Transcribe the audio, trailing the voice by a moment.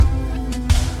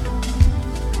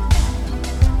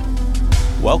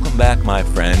Welcome back, my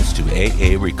friends, to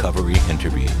AA Recovery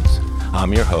Interviews.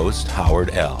 I'm your host,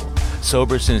 Howard L.,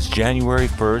 sober since January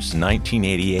 1st,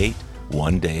 1988,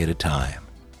 one day at a time.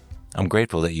 I'm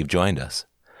grateful that you've joined us.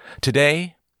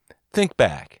 Today, think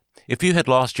back. If you had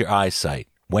lost your eyesight,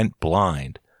 went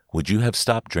blind, would you have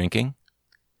stopped drinking?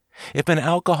 If an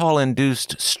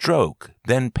alcohol-induced stroke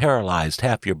then paralyzed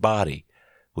half your body,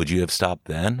 would you have stopped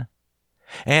then?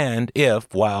 And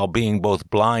if, while being both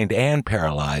blind and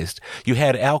paralyzed, you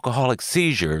had alcoholic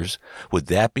seizures, would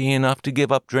that be enough to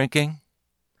give up drinking?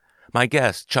 My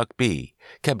guest, Chuck B.,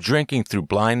 kept drinking through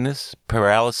blindness,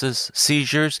 paralysis,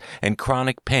 seizures, and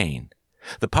chronic pain.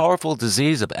 The powerful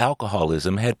disease of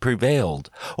alcoholism had prevailed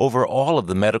over all of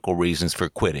the medical reasons for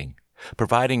quitting,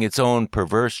 providing its own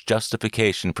perverse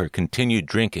justification for continued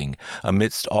drinking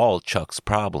amidst all Chuck's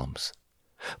problems.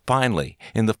 Finally,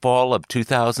 in the fall of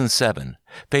 2007,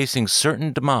 facing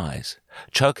certain demise,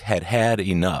 Chuck had had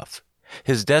enough.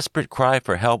 His desperate cry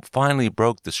for help finally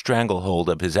broke the stranglehold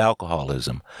of his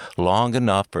alcoholism, long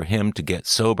enough for him to get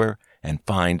sober and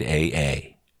find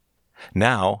AA.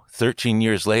 Now, 13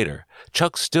 years later,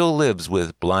 Chuck still lives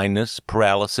with blindness,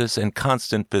 paralysis, and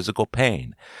constant physical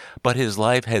pain, but his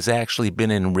life has actually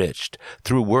been enriched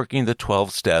through working the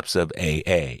 12 steps of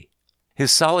AA.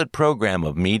 His solid program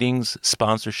of meetings,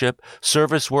 sponsorship,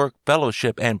 service work,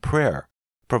 fellowship, and prayer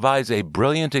provides a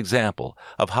brilliant example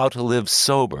of how to live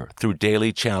sober through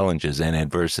daily challenges and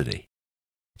adversity.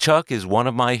 Chuck is one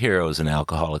of my heroes in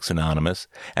Alcoholics Anonymous,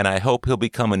 and I hope he'll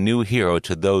become a new hero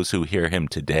to those who hear him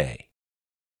today.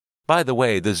 By the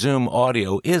way, the Zoom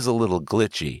audio is a little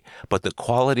glitchy, but the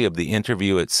quality of the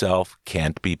interview itself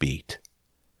can't be beat.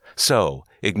 So,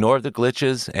 ignore the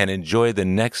glitches and enjoy the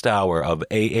next hour of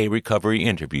AA Recovery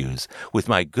Interviews with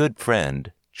my good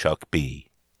friend, Chuck B.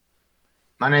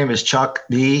 My name is Chuck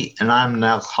B., and I'm an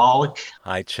alcoholic.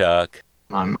 Hi, Chuck.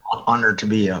 I'm honored to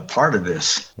be a part of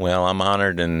this. Well, I'm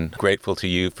honored and grateful to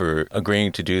you for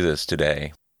agreeing to do this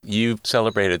today. You've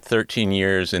celebrated 13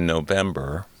 years in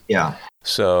November. Yeah.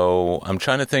 So I'm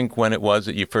trying to think when it was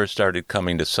that you first started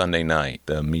coming to Sunday night,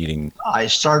 the meeting. I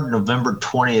started November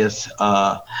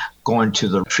 20th going to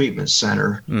the treatment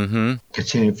center,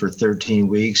 continued for 13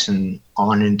 weeks and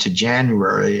on into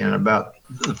January. And about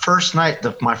the first night,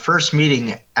 my first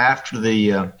meeting after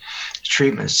the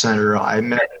treatment center, I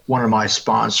met one of my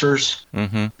sponsors,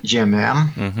 Jim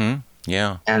M.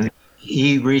 Yeah. And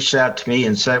he reached out to me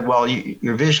and said, well,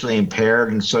 you're visually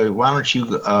impaired, and so why don't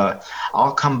you,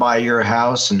 I'll come by your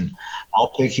house and I'll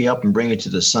pick you up and bring you to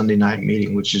the Sunday night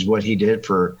meeting, which is what he did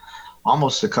for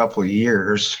almost a couple of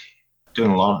years, doing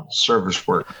a lot of service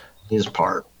work, his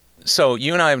part. So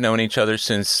you and I have known each other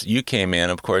since you came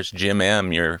in. Of course, Jim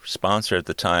M., your sponsor at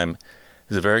the time,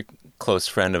 is a very close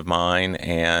friend of mine,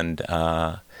 and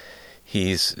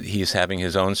he's having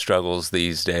his own struggles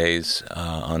these days,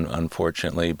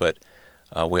 unfortunately, but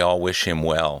we all wish him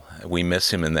well. We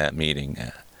miss him in that meeting.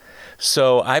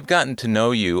 So I've gotten to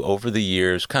know you over the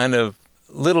years, kind of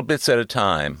little bits at a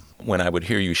time, when I would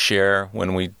hear you share,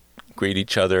 when we greet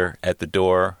each other at the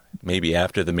door, maybe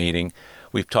after the meeting.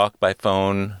 We've talked by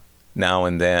phone now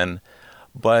and then,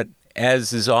 but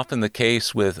as is often the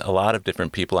case with a lot of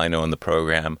different people I know in the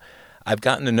program, I've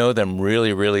gotten to know them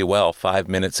really, really well, 5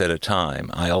 minutes at a time.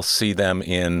 I'll see them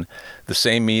in the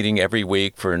same meeting every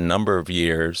week for a number of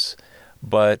years,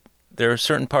 but there are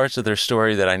certain parts of their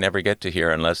story that I never get to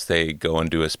hear unless they go and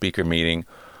do a speaker meeting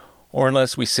or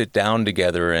unless we sit down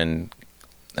together and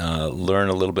learn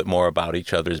a little bit more about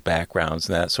each other's backgrounds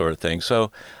and that sort of thing.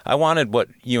 So I wanted what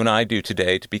you and I do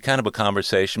today to be kind of a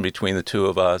conversation between the two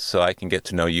of us so I can get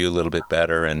to know you a little bit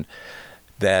better, and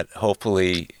that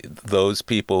hopefully those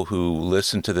people who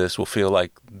listen to this will feel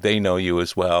like they know you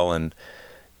as well, and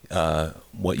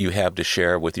what you have to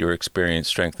share with your experience,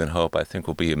 strength, and hope, I think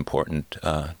will be important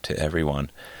to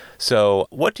everyone. So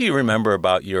what do you remember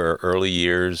about your early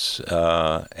years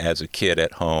as a kid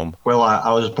at home? Well,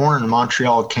 I was born in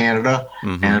Montreal, Canada,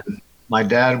 and my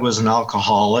dad was an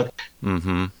alcoholic.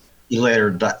 He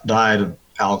later died of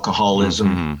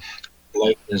alcoholism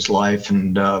late in his life,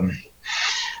 and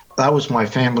that was my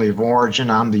family of origin.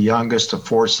 I'm the youngest of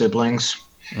 4 siblings.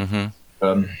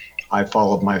 I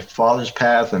followed my father's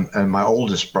path and my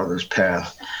oldest brother's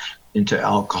path into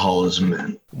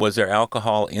alcoholism. Was there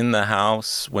alcohol in the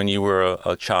house when you were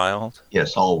a child?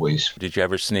 Yes, always. Did you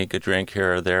ever sneak a drink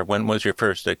here or there? When was your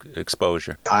first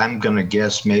exposure? I'm going to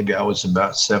guess maybe I was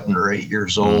about 7 or 8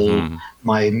 years old.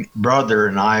 My brother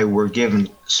and I were given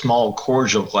small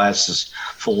cordial glasses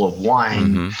full of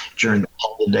wine during the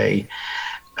holiday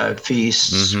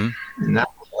feasts. And that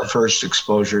was our first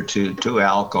exposure to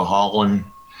alcohol. And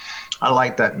I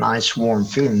like that nice warm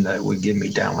feeling that would give me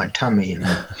down my tummy. And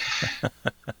that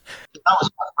was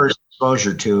my first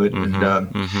exposure to it.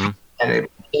 And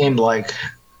it became like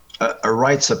a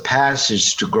rites of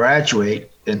passage to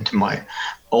graduate into my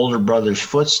older brother's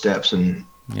footsteps and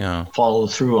follow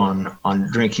through on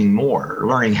drinking more,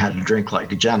 learning how to drink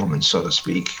like a gentleman, so to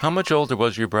speak. How much older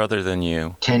was your brother than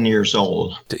you? 10 years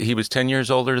old. He was 10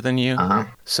 years older than you? Uh-huh.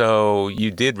 So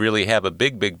you did really have a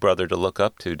big brother to look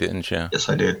up to, didn't you? Yes,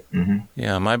 I did. Mm-hmm.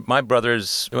 Yeah, my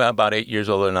brother's about 8 years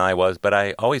older than I was, but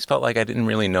I always felt like I didn't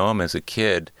really know him as a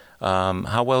kid.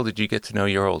 How well did you get to know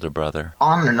your older brother?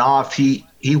 On and off, he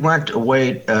went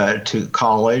away to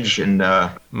college, and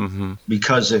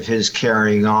because of his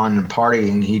carrying on and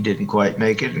partying, he didn't quite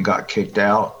make it and got kicked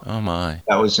out. Oh, my.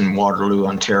 That was in Waterloo,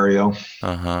 Ontario.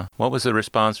 Uh-huh. What was the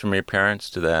response from your parents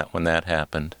to that when that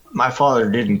happened? My father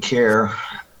didn't care.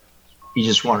 He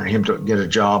just wanted him to get a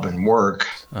job and work.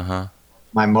 Uh-huh.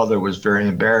 My mother was very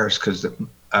embarrassed because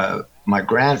my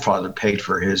grandfather paid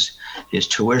for his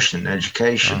tuition and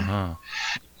education. Uh-huh.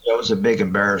 That was a big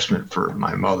embarrassment for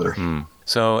my mother.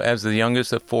 So as the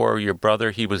youngest of four, your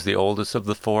brother, he was the oldest of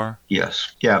the four?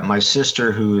 Yes. Yeah, my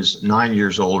sister, who is 9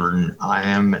 years older than I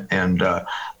am, and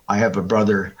I have a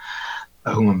brother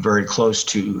whom I'm very close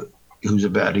to, who's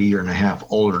about a year and a half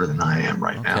older than I am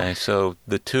right now. Okay, so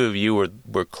the two of you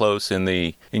were close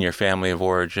in your family of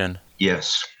origin?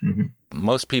 Yes. Mm-hmm.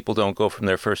 Most people don't go from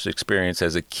their first experience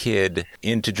as a kid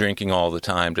into drinking all the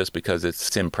time just because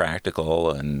it's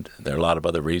impractical, and there are a lot of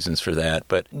other reasons for that.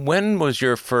 But when was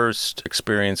your first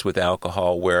experience with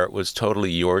alcohol where it was totally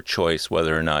your choice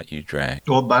whether or not you drank?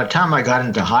 Well, by the time I got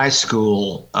into high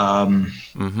school,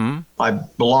 I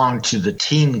belonged to the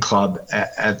teen club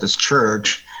at this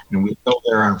church, and we'd go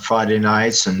there on Friday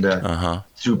nights, and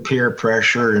through peer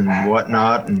pressure and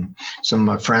whatnot, and some of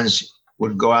my friends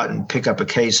would go out and pick up a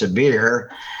case of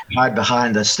beer, hide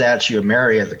behind the statue of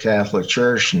Mary at the Catholic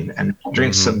Church, and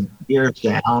drink some beers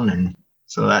down. And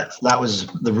so that was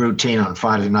the routine on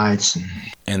Friday nights.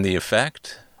 And the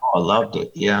effect? Oh, I loved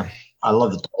it, yeah. I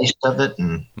love the taste of it.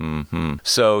 And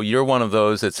So you're one of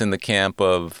those that's in the camp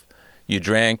of you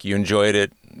drank, you enjoyed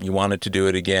it, you wanted to do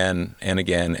it again and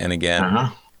again and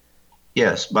again.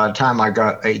 Yes, by the time I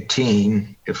got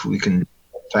 18, if we can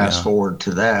fast forward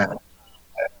to that,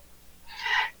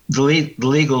 the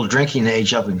legal drinking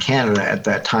age up in Canada at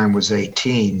that time was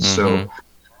 18. So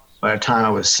by the time I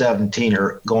was 17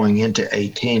 or going into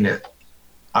 18,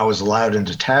 I was allowed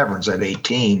into taverns at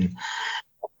 18,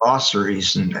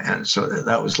 brasseries, and so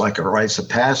that was like a rites of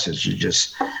passage. You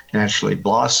just naturally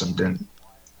blossomed in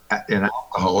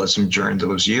alcoholism during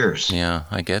those years. Yeah,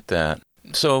 I get that.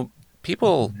 So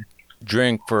people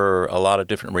drink for a lot of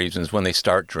different reasons when they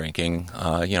start drinking.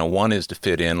 One is to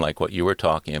fit in, like what you were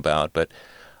talking about, but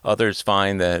others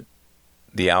find that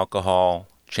the alcohol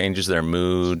changes their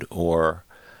mood or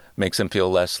makes them feel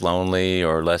less lonely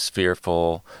or less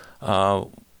fearful.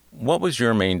 What was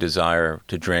your main desire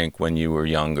to drink when you were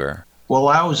younger? Well,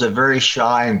 I was a very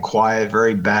shy and quiet,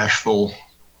 very bashful,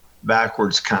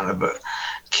 backwards kind of a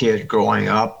kid growing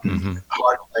up.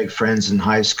 Hard to make friends in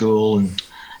high school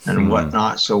and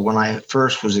whatnot. So when I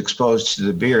first was exposed to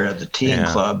the beer at the teen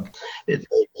club, it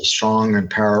made me strong and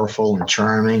powerful and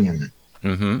charming.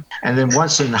 And then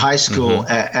once in high school,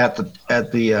 at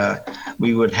the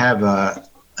we would have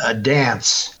a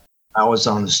dance. I was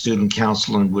on the student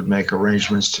council and would make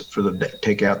arrangements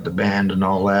pick out the band and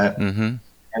all that.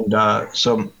 And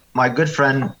so my good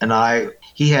friend and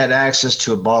he had access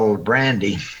to a bottle of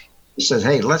brandy. He said,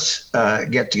 "Hey, let's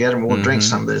get together and we'll drink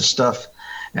some of this stuff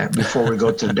before we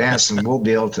go to the dance, and we'll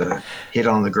be able to hit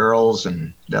on the girls,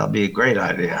 and that'll be a great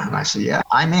idea." And I said, "Yeah,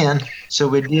 I'm in." So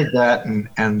we did that,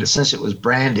 and since it was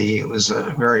brandy, it was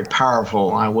very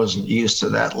powerful. I wasn't used to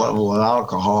that level of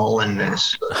alcohol, and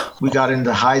we got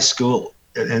into high school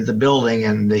in the building,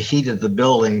 and the heat of the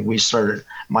building,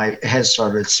 my head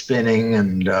started spinning,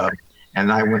 and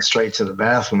I went straight to the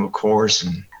bathroom, of course,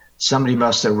 and somebody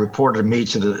must have reported me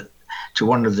to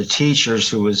one of the teachers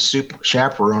who was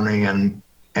chaperoning,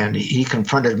 and he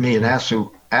confronted me and asked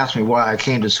me why I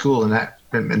came to school in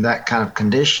that kind of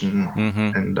condition.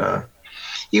 And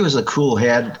he was a cool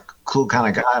kind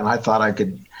of guy, and I thought I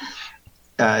could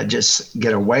just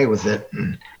get away with it.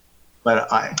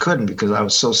 But I couldn't, because I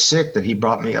was so sick that he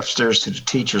brought me upstairs to the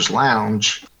teacher's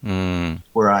lounge,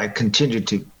 where I continued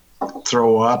to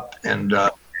throw up. And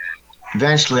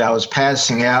eventually I was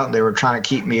passing out. They were trying to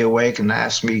keep me awake and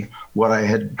asked me what I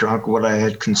had drunk, what I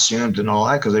had consumed and all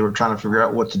that, because they were trying to figure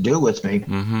out what to do with me.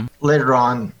 Later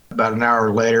on, about an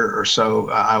hour later or so,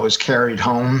 I was carried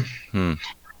home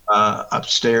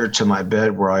upstairs to my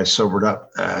bed where I sobered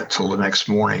up till the next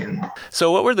morning.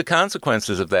 So what were the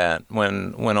consequences of that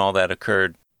when all that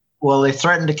occurred? Well, they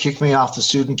threatened to kick me off the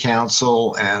student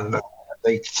council, and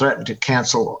they threatened to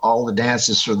cancel all the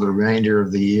dances for the remainder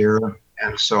of the year.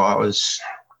 And so I was,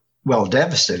 well,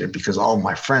 devastated because all of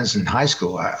my friends in high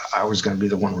school, I was going to be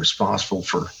the one responsible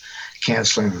for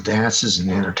canceling the dances and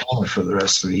the entertainment for the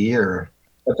rest of the year.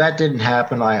 But that didn't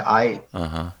happen. I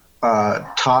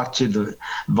talked to the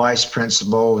vice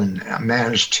principal and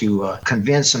managed to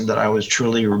convince him that I was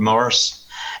truly remorse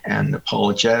and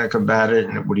apologetic about it,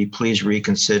 and would he please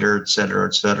reconsider, et cetera,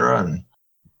 et cetera. And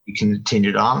we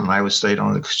continued on, and I stayed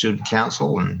on the student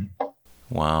council. And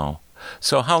wow.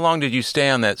 So how long did you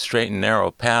stay on that straight and narrow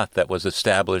path that was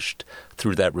established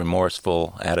through that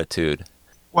remorseful attitude?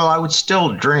 Well, I would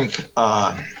still drink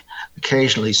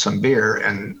occasionally some beer,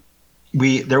 and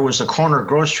there was a corner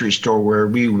grocery store where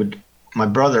my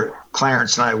brother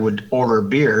Clarence and I would order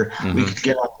beer. Mm-hmm. We could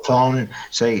get on the phone,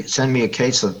 say, send me a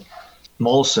case of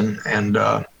Molson,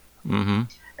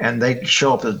 and they'd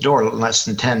show up at the door in less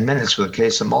than 10 minutes with a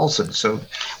case of Molson. So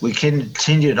we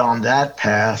continued on that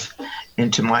path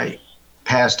into my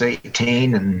past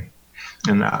 18, and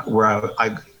where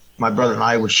my brother and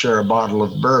I would share a bottle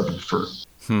of bourbon for.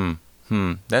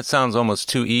 That sounds almost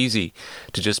too easy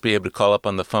to just be able to call up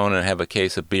on the phone and have a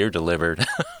case of beer delivered.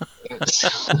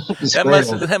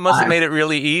 That must have made it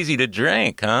really easy to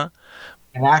drink, huh?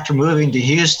 And after moving to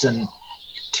Houston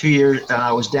 2 years, and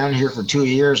I was down here for 2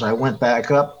 years, I went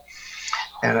back up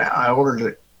and I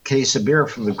ordered a case of beer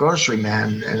from the grocery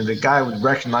man, and the guy would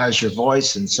recognize your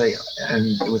voice and say,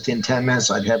 and within 10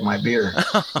 minutes I'd have my beer.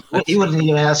 He wouldn't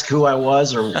even ask who I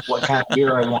was or what kind of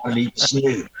beer I wanted. He just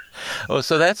knew. Oh,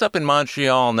 so that's up in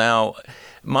Montreal now.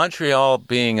 Montreal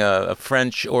being a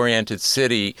French-oriented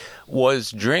city,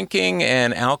 was drinking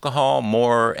and alcohol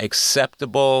more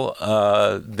acceptable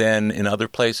than in other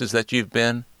places that you've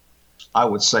been? I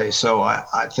would say so.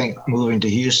 I think moving to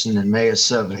Houston in May of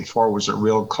 '74 was a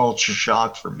real culture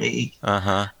shock for me.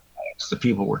 The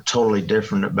people were totally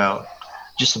different about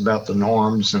the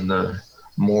norms and the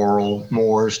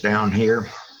mores down here.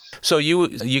 So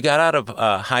you got out of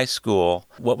high school.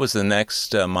 What was the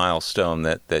next milestone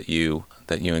that you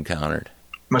encountered?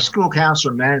 My school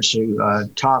counselor managed to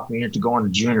talk me into going to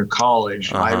junior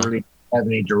college. I really didn't have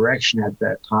any direction at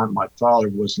that time. My father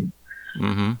wasn't.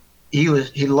 Mm-hmm.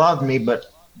 He loved me,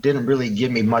 but didn't really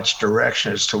give me much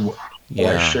direction as to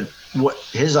what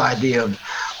his idea of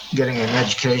getting an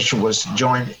education was to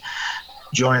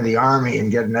join the Army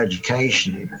and get an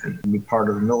education and be part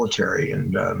of the military.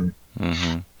 And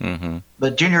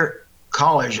but junior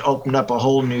college opened up a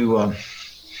whole new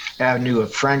avenue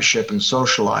of friendship and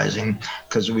socializing,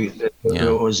 because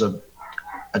there was a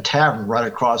tavern right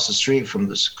across the street from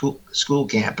the school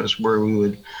campus where we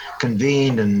would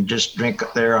convene and just drink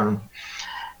there on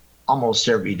almost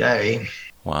every day.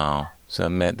 Wow. So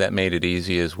that made it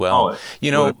easy as well.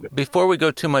 Before we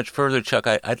go too much further, Chuck,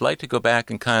 I'd like to go back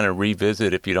and kind of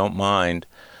revisit, if you don't mind,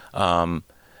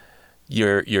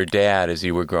 your dad as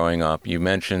you were growing up. You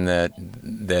mentioned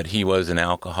that he was an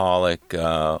alcoholic.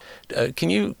 Can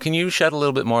you shed a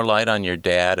little bit more light on your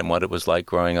dad and what it was like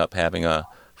growing up having a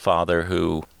father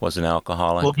who was an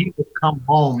alcoholic? Well, he would come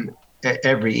home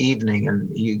every evening,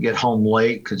 and he'd get home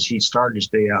late because he started to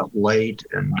stay out late,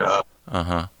 and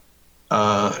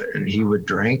and he would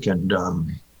drink,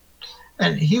 and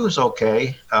he was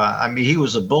okay. He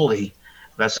was a bully.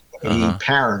 That's he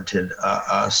parented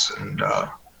us, and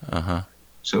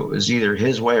so it was either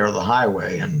his way or the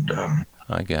highway. And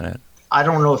I get it. I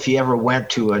don't know if he ever went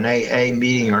to an AA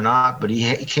meeting or not, but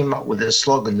he came up with this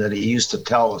slogan that he used to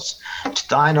tell us: "To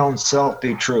thine own self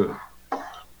be true."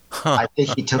 I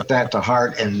think he took that to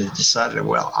heart and decided,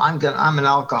 well, I'm an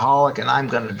alcoholic and I'm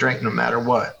going to drink no matter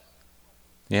what.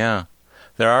 Yeah.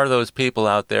 There are those people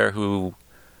out there who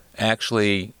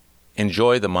actually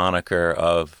enjoy the moniker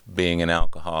of being an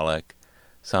alcoholic.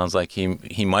 Sounds like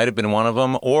he might have been one of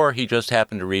them, or he just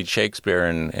happened to read Shakespeare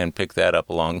and pick that up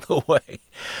along the way.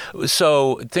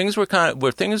 So things were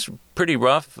things pretty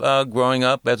rough growing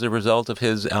up as a result of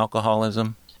his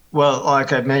alcoholism? Well,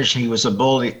 like I mentioned, he was a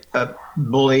bully,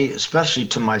 especially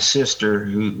to my sister,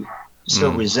 who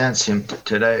still resents him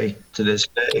to this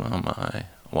day. Oh my!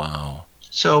 Wow.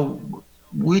 So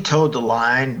we towed the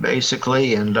line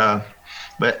basically, and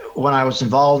but when I was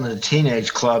involved in the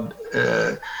teenage club,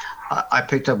 I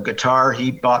picked up guitar. He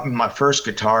bought me my first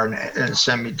guitar and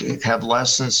sent me to have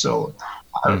lessons. So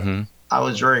I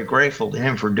was very grateful to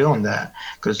him for doing that,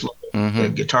 because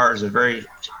guitar is a very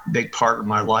big part of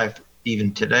my life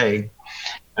even today.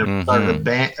 And I started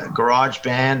a garage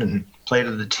band and played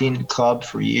at the teen club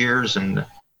for years. And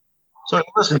So he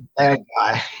wasn't a bad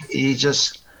guy. He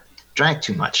just drank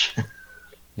too much.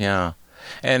 Yeah.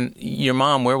 And your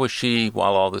mom, where was she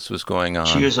while all this was going on?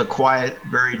 She was a quiet,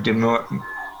 very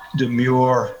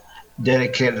demure,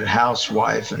 dedicated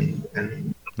housewife,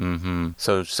 and Mm-hmm.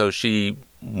 So she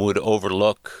would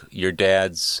overlook your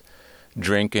dad's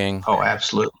drinking? Oh,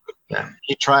 absolutely. Yeah.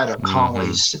 He tried to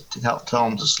calmly tell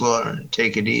him to slow down and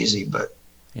take it easy, but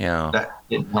that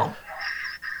didn't help.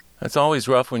 It's always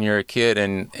rough when you're a kid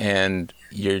and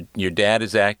your dad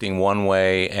is acting one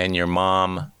way and your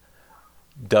mom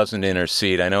doesn't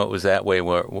intercede. I know it was that way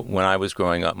when I was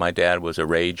growing up. My dad was a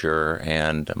rager,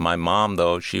 and my mom,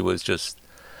 though, she was just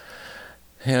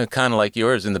kind of like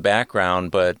yours in the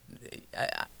background, but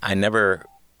I never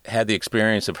had the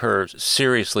experience of her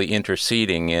seriously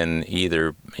interceding in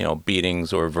either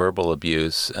beatings or verbal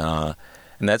abuse, and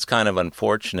that's kind of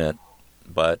unfortunate,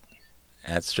 but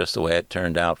that's just the way it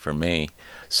turned out for me.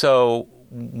 So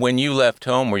when you left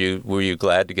home, were you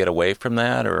glad to get away from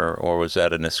that, or was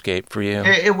that an escape for you?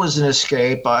 It was an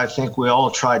escape. I think we all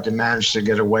tried to manage to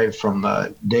get away from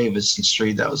Davidson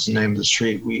Street. That was the name of the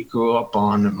street we grew up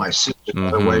on. And my sister,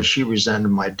 by the way, she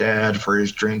resented my dad for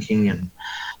his drinking, and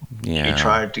she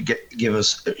tried to give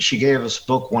us. She gave us a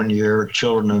book one year,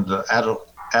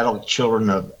 adult children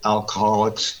of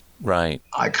alcoholics. Right.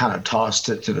 I kind of tossed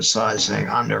it to the side, saying,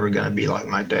 "I'm never going to be like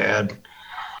my dad."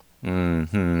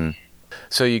 Hmm.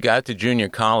 So you got to junior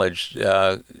college.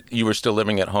 You were still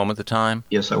living at home at the time?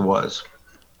 Yes, I was.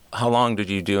 How long did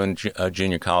you do in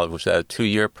junior college? Was that a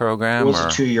 2-year program? It was a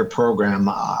 2-year program.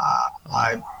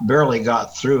 I barely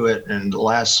got through it, and the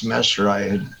last semester I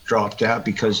had dropped out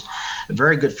because a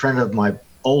very good friend of my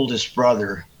oldest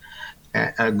brother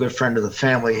and a good friend of the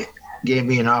family gave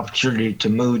me an opportunity to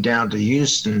move down to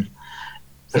Houston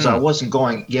because I wasn't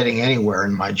getting anywhere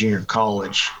in my junior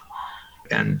college,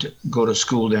 and go to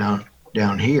school down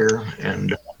here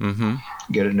and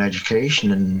get an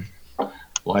education, and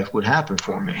life would happen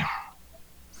for me.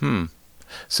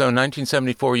 So in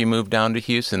 1974, you moved down to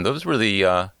Houston. Those were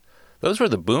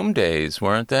the boom days,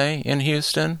 weren't they, in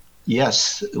Houston?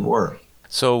 Yes, they were.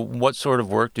 So what sort of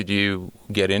work did you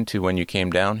get into when you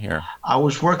came down here? I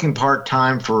was working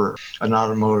part-time for an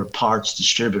automotive parts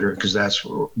distributor because that's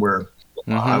where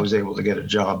I was able to get a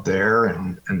job there,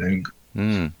 and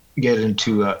then get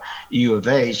into U of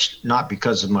H, not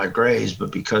because of my grades,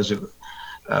 but because it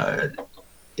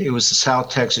was the South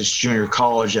Texas Junior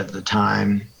College at the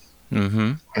time,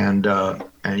 and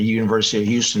University of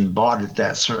Houston bought it.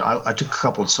 I took a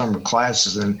couple of summer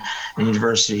classes, and the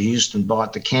University of Houston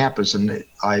bought the campus, and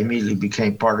I immediately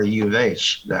became part of U of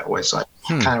H that way. So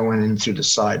I kind of went in through the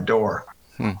side door.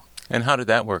 And how did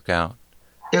that work out?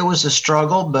 It was a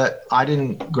struggle, but I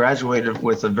didn't graduate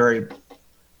with a very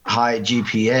high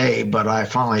GPA, but I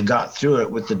finally got through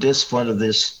it with the discipline of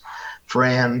this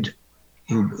friend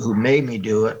who made me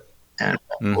do it, and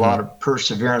a lot of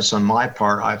perseverance on my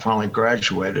part. I finally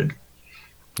graduated.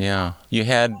 Yeah. You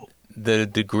had the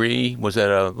degree, was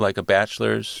that like a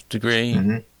bachelor's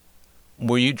degree?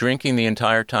 Were you drinking the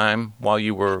entire time while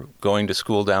you were going to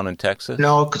school down in Texas?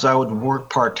 No, because I would work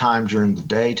part-time during the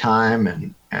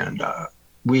daytime, and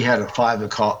we had a 5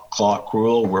 o'clock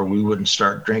rule where we wouldn't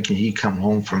start drinking. He'd come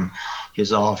home from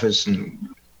his office and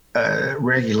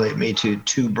regulate me to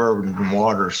 2 bourbon and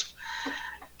waters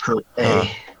per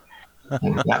day.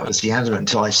 And that was the end of it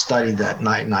until I studied that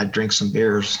night, and I'd drink some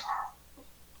beers.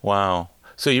 Wow.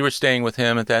 So you were staying with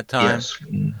him at that time? Yes.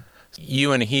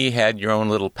 You and he had your own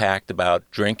little pact about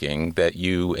drinking that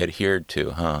you adhered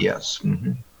to, huh? Yes.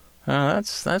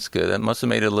 That's good. That must have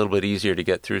made it a little bit easier to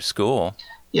get through school.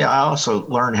 Yeah, I also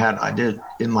learned I did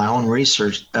in my own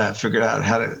research, figured out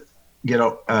how to get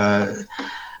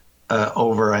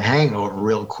over a hangover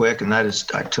real quick, and that is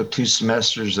I took 2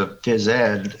 semesters of phys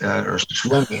ed or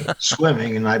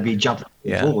swimming, and I'd be jumping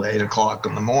in the pool at 8 o'clock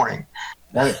in the morning.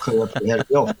 That would clear up the head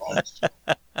real fast.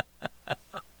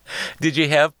 Did you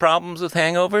have problems with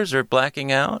hangovers or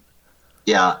blacking out?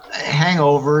 Yeah,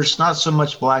 hangovers, not so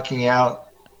much blacking out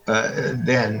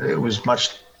then. It was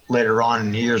much later on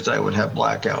in the years that I would have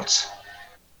blackouts.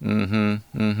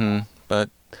 But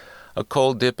a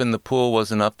cold dip in the pool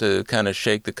was enough to kind of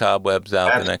shake the cobwebs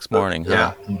out the next morning,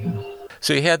 huh? Yeah.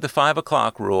 So you had the 5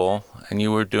 o'clock rule, and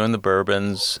you were doing the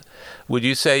bourbons. Would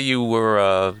you say you were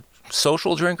a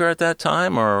social drinker at that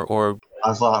time, or?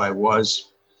 I thought I was.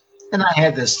 And I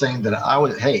had this thing that I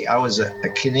was a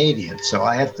Canadian, so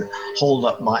I have to hold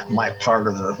up my part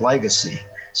of the legacy,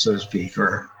 so to speak,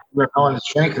 or we're calling the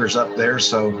drinkers up there,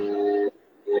 so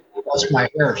that's my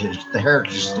heritage. The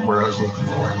heritage is the word I was looking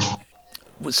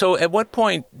for. So at what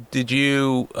point did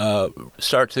you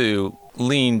start to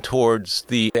lean towards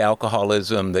the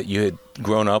alcoholism that you had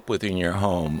grown up with in your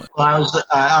home? Well,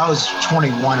 I was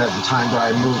 21 at the time, but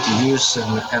I moved to Houston,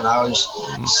 and I was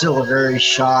still a very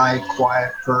shy,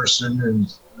 quiet person,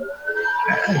 and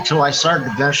until I started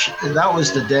to venture. That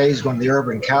was the days when the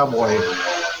urban cowboy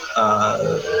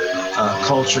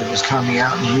culture was coming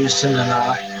out in Houston, and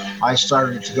I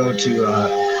started to go to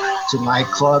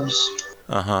nightclubs,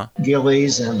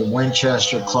 Gillies and the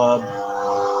Winchester Club,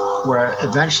 where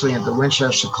eventually at the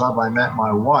Winchester Club I met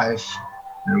my wife,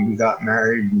 and we got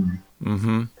married,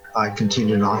 and I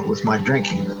continued on with my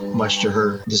drinking, much to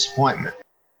her disappointment.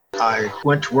 I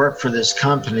went to work for this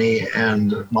company,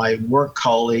 and my work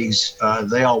colleagues,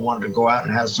 they all wanted to go out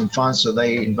and have some fun, so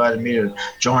they invited me to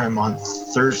join them on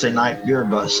Thursday night beer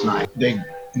bus night. Big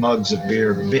mugs of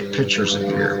beer, big pitchers of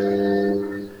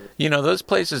beer. You know, those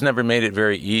places never made it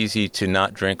very easy to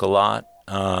not drink a lot.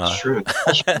 True.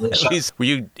 At least, were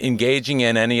you engaging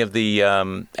in any of the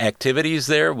activities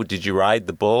there? Did you ride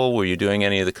the bull? Were you doing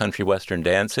any of the country western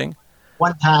dancing?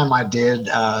 One time I did.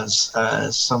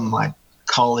 Some of my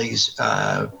colleagues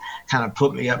kind of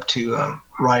put me up to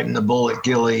riding the bull at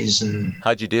Gillies. And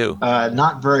how'd you do?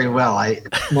 Not very well. I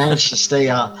managed to stay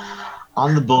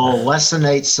on the bull less than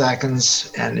 8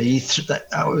 seconds, and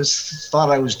thought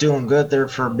I was doing good there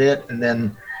for a bit, and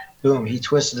then boom, he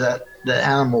twisted the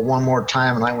animal one more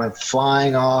time, and I went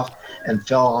flying off and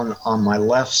fell on my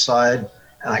left side,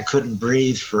 and I couldn't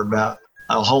breathe for about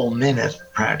a whole minute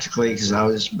practically,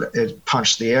 because it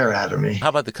punched the air out of me. How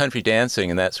about the country dancing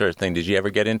and that sort of thing? Did you ever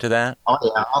get into that? Oh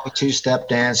yeah, all the two-step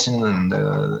dancing and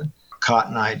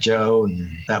Cotton Eye Joe,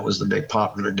 and that was the big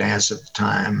popular dance at the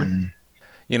time. And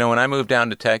you know, when I moved down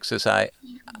to Texas, I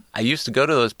used to go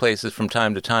to those places from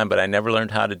time to time, but I never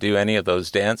learned how to do any of those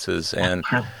dances. And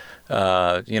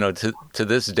you know, to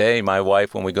this day, my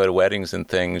wife, when we go to weddings and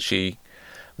things,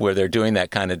 where they're doing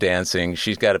that kind of dancing,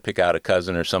 she's got to pick out a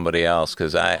cousin or somebody else,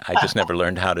 because I just never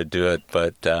learned how to do it.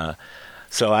 But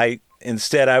so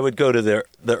instead I would go to the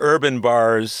urban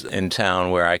bars in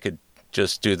town where I could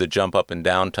just do the jump up and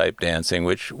down type dancing,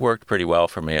 which worked pretty well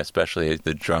for me, especially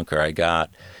the drunker I got.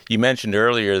 You mentioned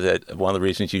earlier that one of the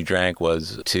reasons you drank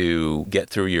was to get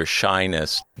through your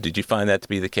shyness. Did you find that to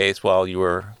be the case while you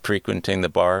were frequenting the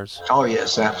bars? Oh,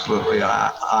 yes, absolutely.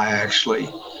 I actually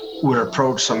would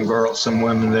approach some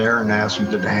women there and ask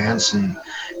them to dance and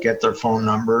get their phone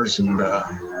numbers, and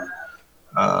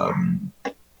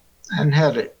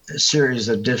had a series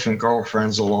of different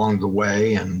girlfriends along the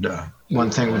way, and one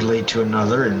thing would lead to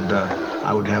another, and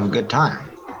I would have a good time.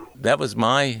 That was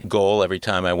my goal every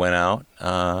time I went out.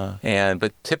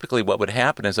 But typically what would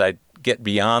happen is I'd get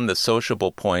beyond the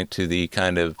sociable point to the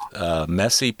kind of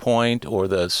messy point, or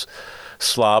the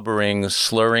slobbering,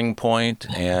 slurring point,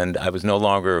 and I was no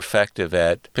longer effective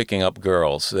at picking up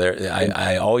girls.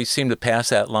 I always seemed to pass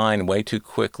that line way too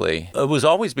quickly. It was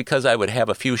always because I would have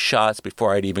a few shots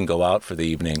before I'd even go out for the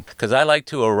evening, because I like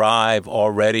to arrive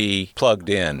already plugged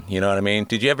in. You know what I mean?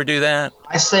 Did you ever do that?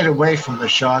 I stayed away from the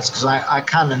shots because I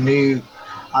kind of knew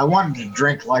I wanted to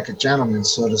drink like a gentleman,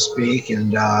 so to speak,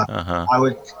 and I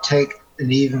would take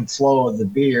an even flow of the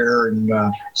beer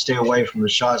and stay away from the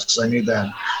shots, because I knew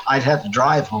that I'd have to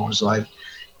drive home, so I'd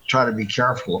try to be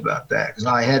careful about that, because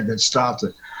I had been stopped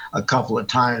a couple of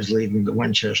times leaving the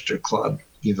Winchester Club,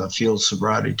 give a field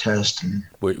sobriety test. And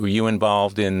were you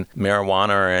involved in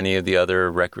marijuana or any of the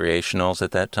other recreationals at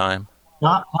that time?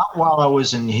 Not while I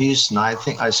was in Houston. I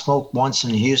think I smoked once in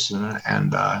Houston,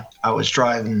 and I was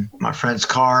driving my friend's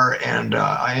car, and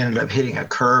I ended up hitting a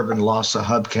curb and lost a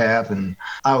hubcap, and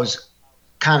I was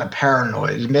kind of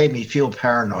paranoid. It made me feel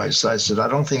paranoid. So I said, I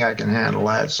don't think I can handle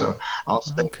that, so I'll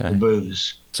stick to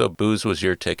booze. So booze was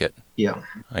your ticket. Yeah.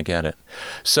 I get it.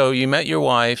 So you met your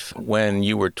wife when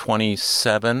you were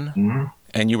 27,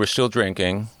 and you were still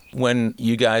drinking. When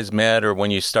you guys met, or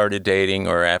when you started dating,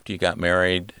 or after you got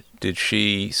married, did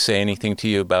she say anything to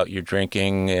you about your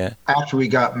drinking? After we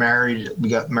got married,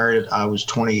 I was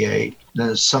 28.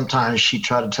 Then sometimes she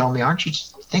tried to tell me, aren't you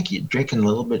think you're drinking a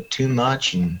little bit too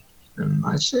much? And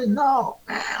I said, no,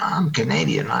 man, I'm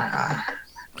Canadian. I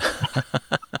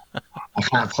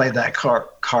kind of played that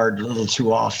card a little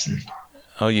too often.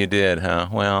 Oh, you did, huh?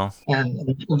 Well.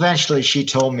 And eventually she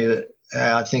told me that,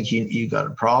 I think you got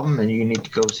a problem and you need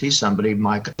to go see somebody.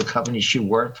 The company she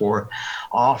worked for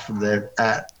offered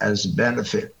that as a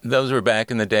benefit. Those were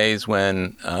back in the days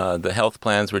when the health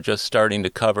plans were just starting to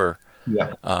cover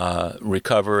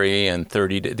recovery, and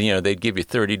 30. They'd give you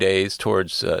 30 days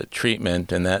towards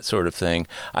treatment and that sort of thing.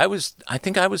 I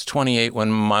think I was 28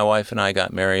 when my wife and I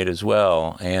got married as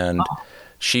well, and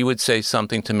she would say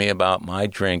something to me about my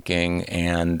drinking,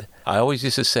 and I always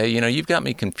used to say, you've got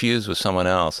me confused with someone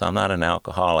else. I'm not an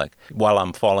alcoholic, while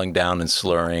I'm falling down and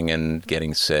slurring and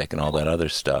getting sick and all that other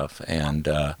stuff. And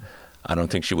I don't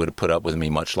think she would have put up with me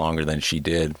much longer than she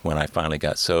did when I finally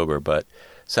got sober. But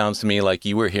sounds to me like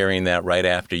you were hearing that right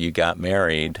after you got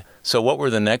married. So what were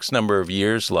the next number of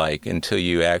years like until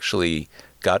you actually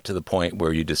got to the point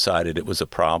where you decided it was a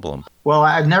problem? Well,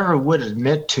 I never would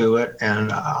admit to it,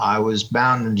 and I was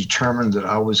bound and determined that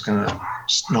I was going to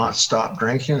not stop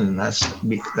drinking, and that's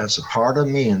a part of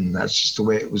me, and that's just the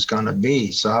way it was going to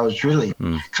be. So I was really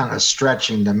kind of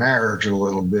stretching the marriage a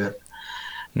little bit.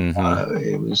 Mm-hmm.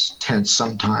 It was tense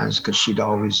sometimes because she'd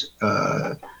always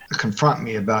confront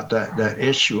me about that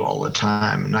issue all the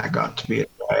time, and that got to be a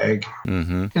drag.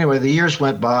 Mm-hmm. Anyway, the years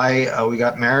went by. We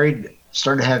got married.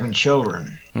 Started having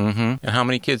children. Mm-hmm. And how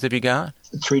many kids have you got?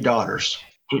 3 daughters.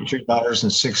 3 daughters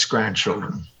and 6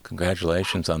 grandchildren.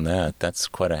 Congratulations on that. That's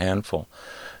quite a handful.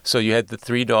 So you had the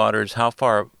 3 daughters. How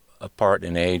far apart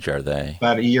in age are they?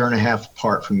 About a year and a half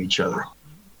apart from each other.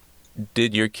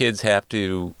 Did your kids have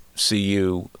to see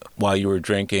you while you were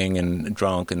drinking and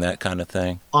drunk and that kind of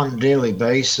thing? On a daily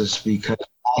basis, because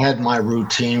I had my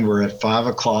routine where at 5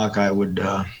 o'clock I would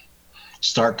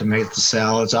start to make the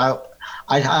salads.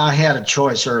 I had a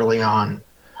choice early on.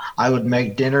 I would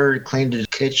make dinner, clean the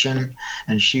kitchen,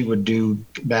 and she would do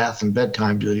bath and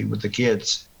bedtime duty with the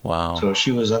kids. Wow. So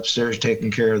she was upstairs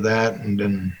taking care of that. And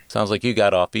then. Sounds like you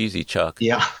got off easy, Chuck.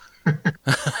 Yeah.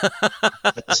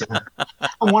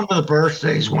 On one of the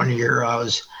birthdays one year, I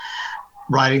was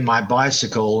riding my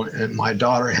bicycle, and my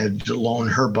daughter had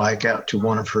loaned her bike out to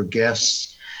one of her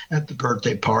guests at the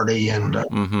birthday party. And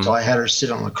so I had her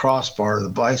sit on the crossbar of the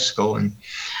bicycle, and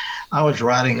I was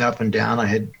riding up and down. I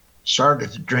had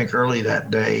started to drink early that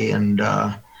day, and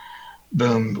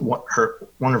boom,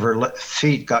 one of her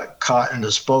feet got caught in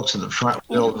the spokes of the front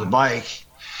wheel of the bike,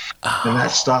 and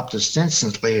that stopped us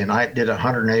instantly. And I did a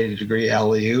 180-degree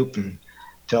alley-oop and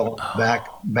fell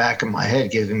back of my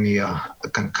head, giving me a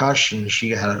concussion.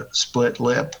 She had a split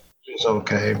lip. It was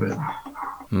okay, but.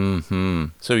 Mm-hmm.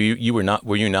 So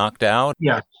were you knocked out?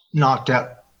 Yeah, knocked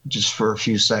out. Just for a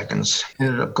few seconds.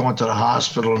 Ended up going to the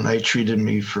hospital, and they treated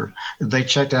me they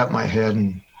checked out my head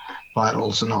and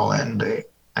vitals and all that, and I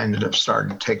ended up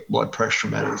starting to take blood pressure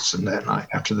medicine that night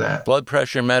after that. Blood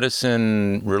pressure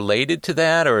medicine related to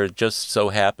that, or it just so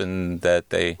happened that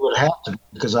they... It would have to,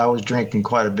 because I was drinking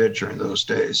quite a bit during those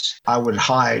days. I would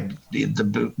hide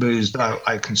the booze that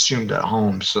I consumed at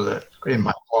home in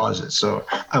my closet, so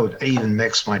I would even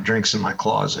mix my drinks in my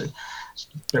closet.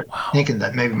 Wow. Thinking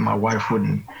that maybe my wife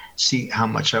wouldn't see how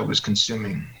much I was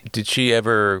consuming. Did she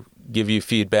ever give you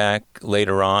feedback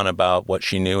later on about what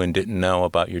she knew and didn't know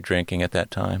about your drinking at that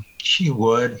time? She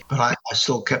would, but I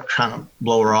still kept trying to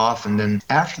blow her off. And then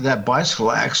after that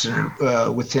bicycle accident,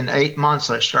 within 8 months,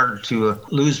 I started to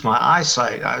lose my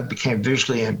eyesight. I became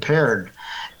visually impaired.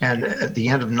 And at the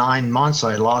end of 9 months,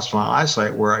 I lost my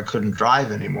eyesight where I couldn't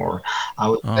drive anymore. I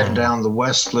was heading down the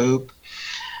West Loop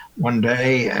one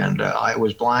day, and I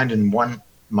was blind in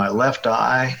my left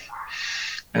eye,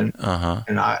 and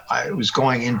I was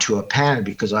going into a panic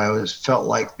because I felt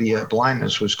like the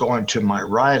blindness was going to my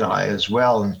right eye as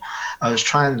well, and I was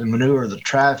trying to maneuver the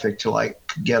traffic to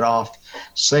get off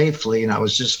safely, and I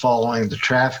was just following the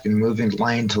traffic and moving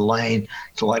lane to lane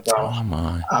till I got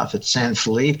off at San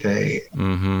Felipe,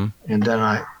 and then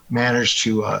I managed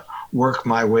to work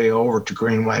my way over to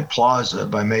Greenway Plaza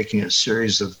by making a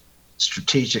series of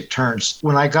strategic turns.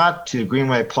 When I got to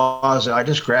Greenway Plaza, I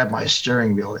just grabbed my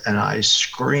steering wheel and I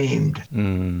screamed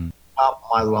out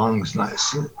my lungs, and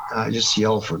I just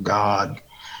yelled for God,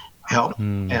 help.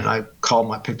 And I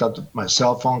picked up my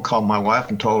cell phone, called my wife,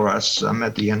 and told her I'm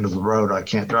at the end of the road. I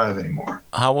can't drive anymore.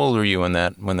 How old were you when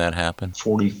that happened?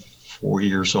 44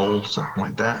 years old, something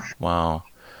like that. Wow.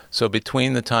 So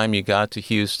between the time you got to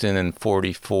Houston and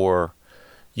 44,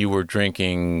 you were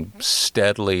drinking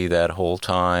steadily that whole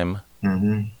time.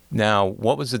 Mm-hmm. Now,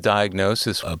 what was the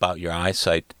diagnosis about your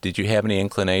eyesight? Did you have any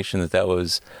inclination that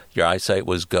was your eyesight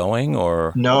was going,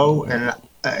 or? No, and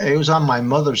it was on my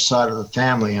mother's side of the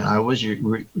family, and I was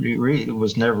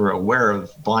never aware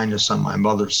of blindness on my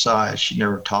mother's side. She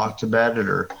never talked about it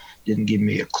or didn't give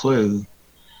me a clue.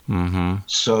 Mm-hmm.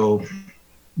 So,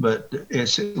 but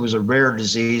it was a rare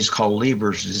disease called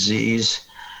Leber's disease.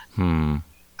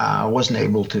 I wasn't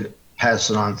able to pass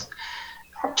it on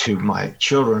to my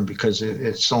children because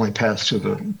it's only passed to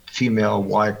the female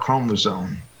Y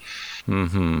chromosome.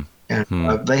 Mm-hmm.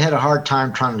 And they had a hard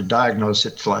time trying to diagnose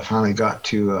it till I finally got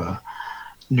to a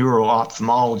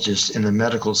neuro-ophthalmologist in the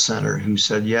medical center who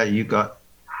said, yeah, you got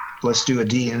let's do a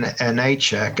DNA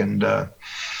check, and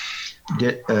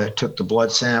took the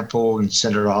blood sample and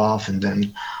sent it off. And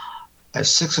then at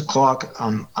 6 o'clock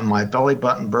on my belly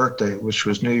button birthday, which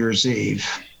was New Year's Eve,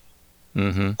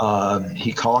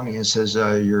 he called me and says,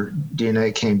 your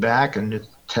DNA came back and it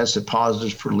tested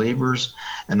positive for Leber's,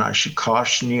 and I should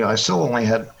caution you. I still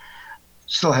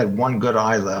had one good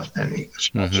eye left, and he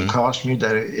should caution you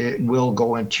that it will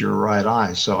go into your right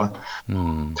eye. So I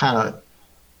kind of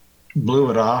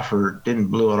blew it off, or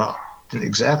didn't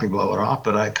exactly blow it off,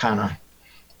 but I kind of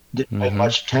didn't pay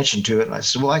much attention to it. And I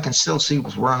said, well, I can still see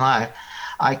with one eye.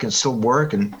 I can still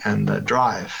work and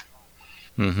drive.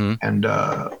 And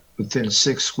within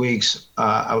 6 weeks,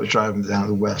 I was driving down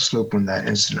the West Loop when that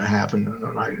incident happened,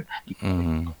 and I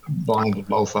blind in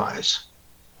both eyes.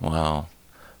 Wow.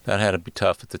 That had to be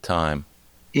tough at the time.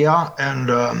 Yeah, and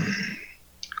of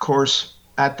course,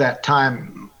 at that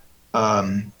time,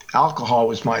 alcohol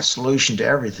was my solution to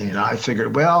everything. And I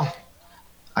figured, well,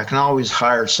 I can always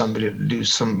hire somebody to do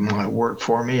some of my work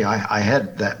for me. I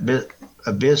had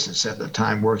a business at the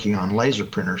time working on laser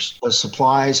printers, with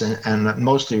supplies and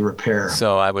mostly repair.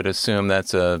 So I would assume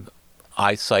that's a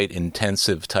eyesight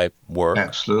intensive type work.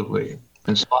 Absolutely.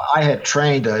 And so I had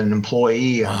trained an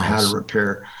employee on how to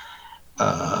repair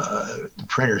the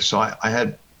printer. So I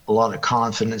had a lot of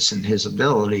confidence in his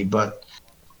ability. But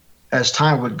as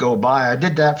time would go by, I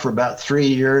did that for about 3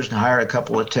 years and hired a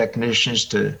couple of technicians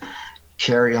to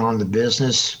carry on the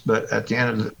business. But at the end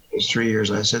of those 3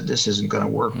 years, I said, this isn't going to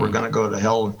work. We're going to go to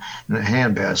hell in a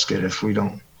handbasket if we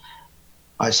don't.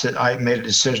 I made a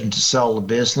decision to sell the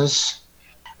business.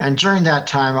 And during that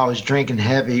time, I was drinking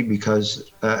heavy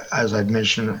because, as I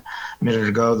mentioned a minute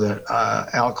ago, that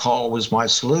alcohol was my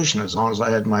solution. As long as I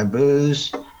had my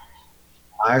booze,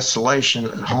 isolation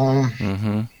at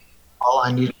home, all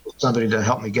I needed was somebody to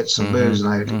help me get some booze.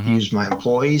 And I used my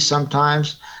employees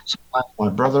sometimes. Sometimes my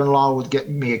brother-in-law would get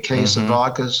me a case of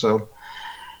vodka. So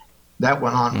that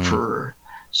went on for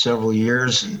several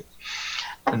years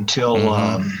until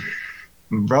my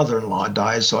brother-in-law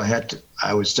died. So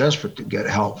I was desperate to get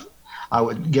help. I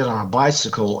would get on a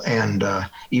bicycle, and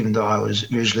even though I was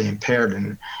visually impaired,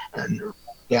 and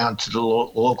down to the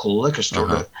local liquor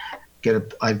store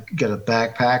I'd get a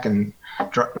backpack and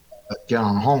get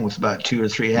on home with about 2 or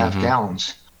 3 half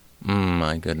gallons.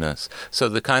 My goodness. So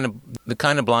the kind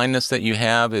of blindness that you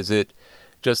have, is it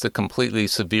just a completely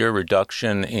severe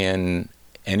reduction in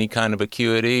any kind of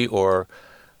acuity, or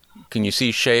can you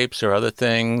see shapes or other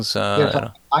things?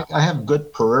 I have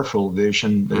good peripheral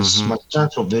vision, but it's my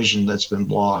central vision that's been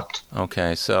blocked.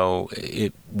 Okay, so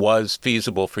it was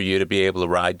feasible for you to be able to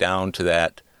ride down to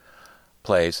that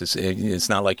place. It's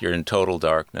not like you're in total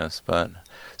darkness, but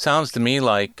sounds to me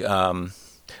like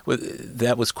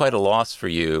that was quite a loss for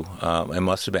you. It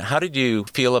must have been. How did you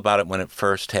feel about it when it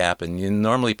first happened?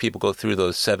 Normally people go through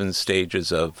those 7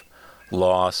 stages of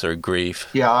loss or grief.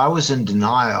 Yeah, I was in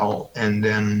denial, and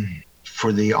then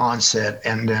for the onset,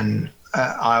 and then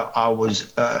I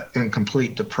was in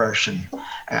complete depression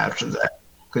after that,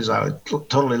 because I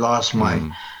totally lost my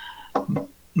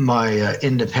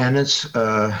independence,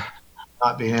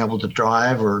 not being able to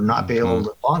drive or not being able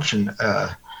to function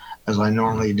as I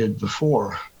normally did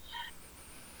before.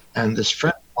 And this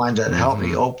friend of mine that helped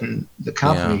me open the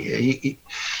company,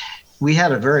 we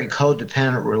had a very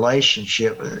codependent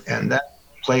relationship, and that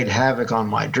played havoc on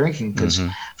my drinking, because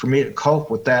for me to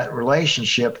cope with that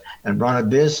relationship and run a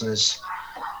business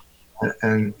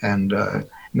and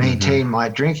maintain my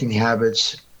drinking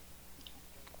habits,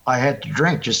 I had to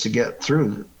drink just to get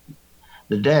through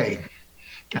the day.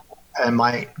 And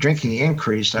my drinking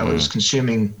increased. I was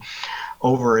consuming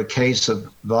over a case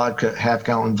of vodka,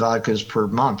 half-gallon vodkas per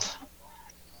month.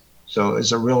 So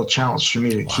it's a real challenge for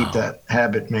me to keep that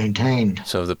habit maintained.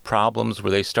 So the problems, were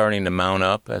they starting to mount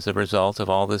up as a result of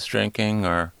all this drinking,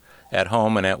 or at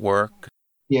home and at work?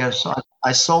 Yes,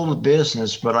 I sold the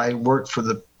business, but I worked for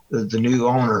the new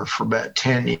owner for about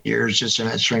 10 years, just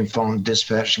answering phone,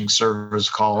 dispatching service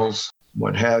calls,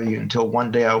 what have you, until one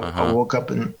day I woke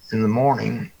up in the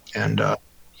morning, and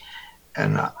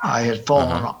I had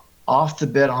fallen off the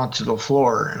bed onto the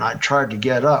floor, and I tried to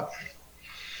get up.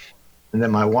 And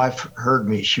then my wife heard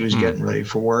me. She was getting ready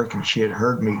for work, and she had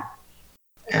heard me.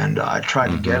 And I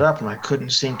tried to get up, and I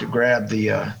couldn't seem to grab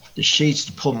the sheets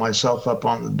to pull myself up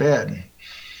on the bed.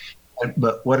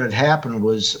 But what had happened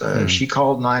was she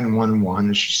called 911,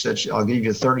 and she said, I'll give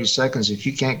you 30 seconds. If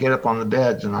you can't get up on the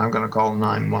bed, then I'm going to call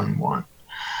 911.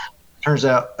 Turns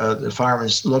out the firemen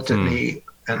looked at me,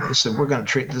 and they said, we're going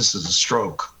to treat this as a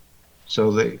stroke.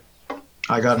 So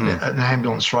I got an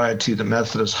ambulance ride to the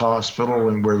Methodist Hospital,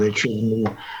 and where they treated me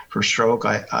for stroke.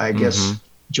 I guess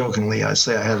jokingly, I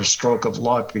say I had a stroke of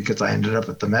luck because I ended up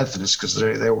at the Methodist because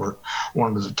they were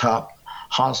one of the top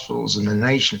hospitals in the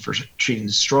nation for treating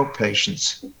stroke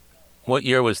patients. What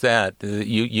year was that?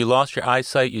 You lost your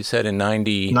eyesight, you said, in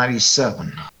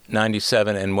 97.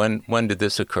 97, and when did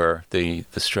this occur, the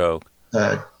stroke?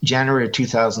 January of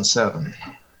 2007.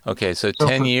 Okay, so for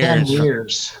 10 years. 10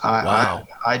 years, Wow.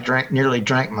 I nearly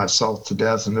drank myself to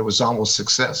death, and it was almost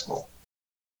successful.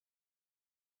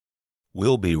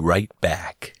 We'll be right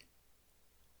back.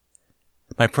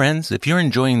 My friends, if you're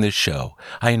enjoying this show,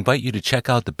 I invite you to check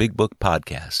out the Big Book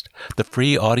Podcast, the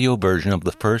free audio version of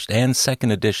the first and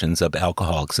second editions of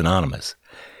Alcoholics Anonymous.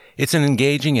 It's an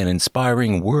engaging and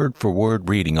inspiring word-for-word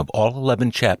reading of all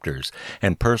 11 chapters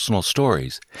and personal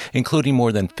stories, including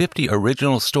more than 50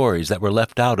 original stories that were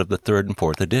left out of the third and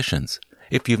fourth editions.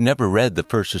 If you've never read the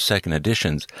first or second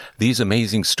editions, these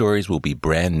amazing stories will be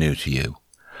brand new to you.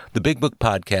 The Big Book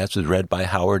Podcast is read by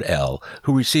Howard L.,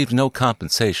 who receives no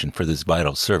compensation for this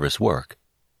vital service work.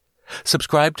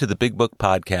 Subscribe to the Big Book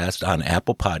Podcast on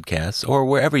Apple Podcasts or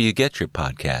wherever you get your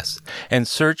podcasts, and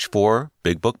search for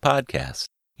Big Book Podcast.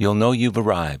 You'll know you've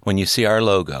arrived when you see our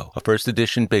logo, a first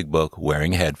edition Big Book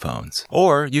wearing headphones.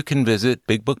 Or you can visit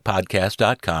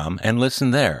bigbookpodcast.com and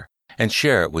listen there, and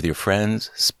share it with your friends,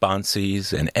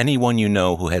 sponsees, and anyone you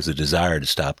know who has a desire to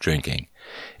stop drinking.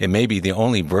 It may be the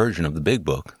only version of the Big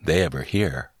Book they ever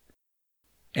hear.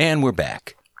 And we're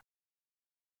back.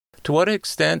 To what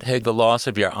extent had the loss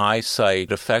of your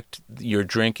eyesight affect your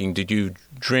drinking? Did you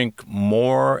drink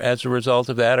more as a result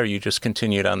of that, or you just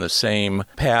continued on the same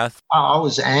path? I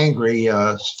was angry,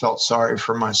 felt sorry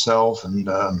for myself, and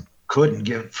couldn't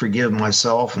forgive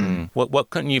myself. And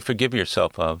What couldn't you forgive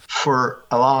yourself of? For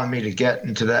allowing me to get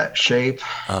into that shape.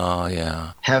 Oh,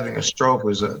 yeah. Having a stroke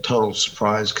was a total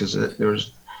surprise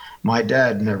because my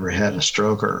dad never had a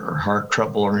stroke or heart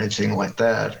trouble or anything like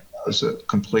that. It was a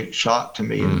complete shock to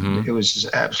me. And it was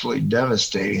just absolutely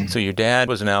devastating. So your dad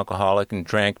was an alcoholic and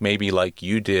drank maybe like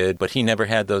you did, but he never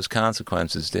had those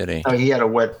consequences, did he? He had a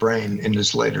wet brain in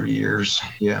his later years,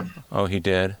 yeah. Oh, he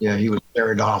did? Yeah, he was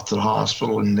carried off to the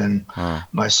hospital, and then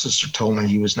my sister told me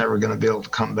he was never going to be able to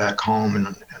come back home.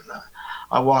 And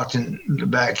I walked in the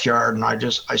backyard, and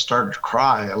I started to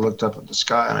cry. I looked up at the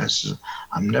sky, and I said,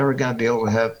 I'm never going to be able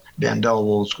to have bend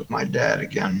elbows with my dad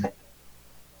again.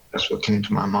 That's what came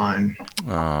to my mind.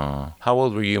 Oh. How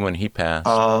old were you when he passed?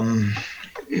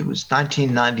 It was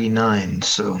 1999,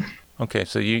 so... Okay,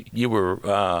 so you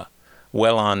were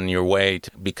well on your way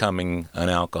to becoming an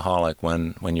alcoholic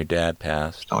when your dad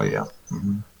passed. Oh, yeah.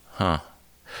 Mm-hmm. Huh.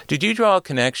 Did you draw a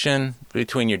connection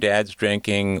between your dad's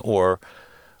drinking, or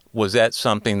was that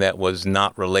something that was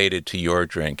not related to your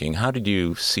drinking? How did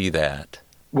you see that?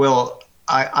 Well,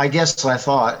 I guess I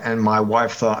thought, and my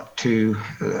wife thought too,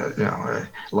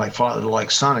 like father, like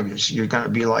son, you're going to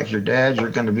be like your dad,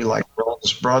 you're going to be like your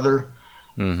oldest brother.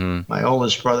 Mm-hmm. My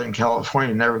oldest brother in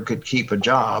California never could keep a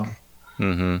job.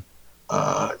 Mm-hmm.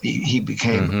 He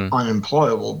became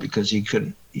unemployable because he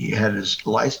had his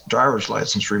driver's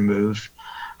license removed.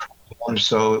 And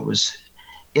so it was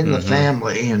in the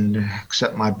family, and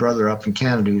except my brother up in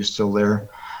Canada who's still there,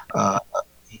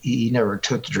 he never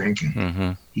took to drinking.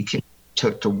 Mm-hmm. He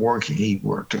took to working. He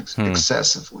worked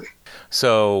excessively.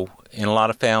 So in a lot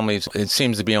of families, it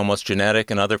seems to be almost genetic.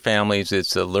 In other families,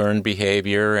 it's a learned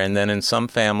behavior. And then in some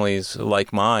families,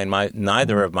 like mine,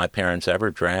 neither of my parents ever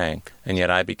drank. And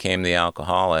yet I became the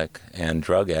alcoholic and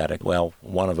drug addict. Well,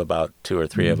 one of about two or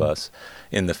three of us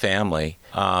in the family.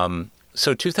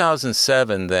 So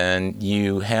 2007, then,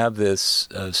 you have this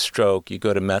stroke. You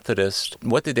go to Methodist.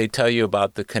 What did they tell you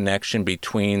about the connection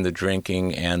between the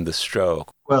drinking and the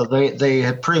stroke? Well, they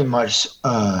had pretty much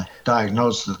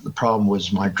diagnosed that the problem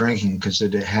was my drinking because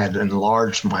it had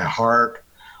enlarged my heart,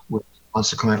 which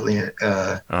consequently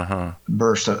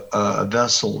burst a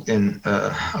vessel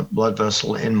a blood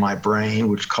vessel in my brain,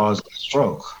 which caused a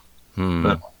stroke.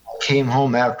 But I came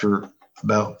home after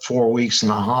about 4 weeks in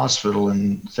the hospital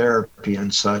and therapy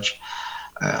and such,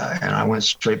 and I went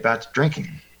straight back to drinking.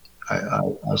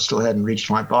 I still hadn't reached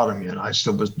my bottom yet. I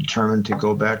still was determined to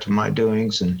go back to my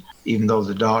doings, and even though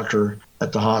the doctor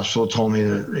at the hospital told me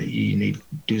that you need to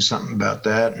do something about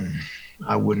that, and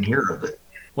I wouldn't hear of it.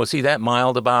 Was he that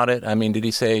mild about it? I mean, did he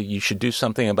say you should do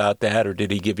something about that, or did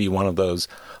he give you one of those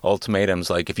ultimatums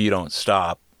like, if you don't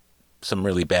stop, some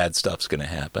really bad stuff's going to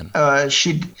happen?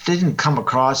 She didn't come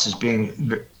across as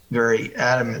being very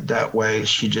adamant that way.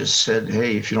 She just said,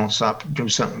 hey, if you don't stop, do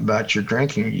something about your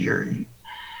drinking,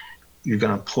 you're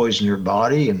going to poison your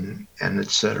body, and et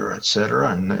cetera,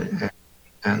 and the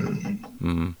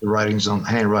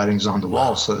handwriting's on the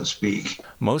wall, so to speak.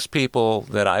 Most people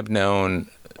that I've known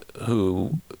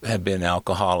who have been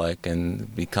alcoholic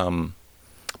and become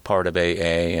part of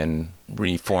AA and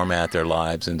reformat their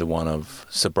lives into one of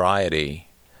sobriety,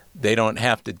 they don't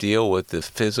have to deal with the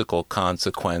physical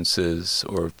consequences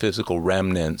or physical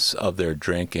remnants of their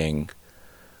drinking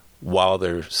while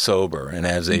they're sober and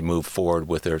as they move forward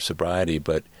with their sobriety.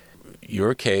 But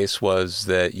your case was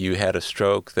that you had a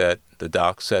stroke that the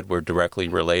doc said were directly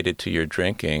related to your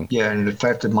drinking. Yeah, and it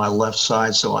affected my left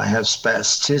side, so I have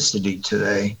spasticity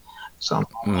today. So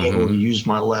I'm able to use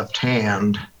my left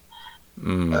hand,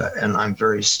 and I'm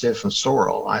very stiff and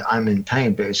sore. I'm in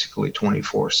pain basically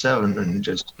 24/7 and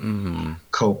just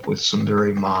cope with some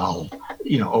very mild,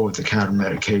 over-the-counter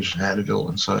medication, Advil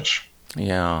and such.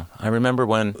 Yeah, I remember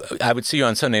when I would see you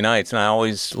on Sunday nights, and I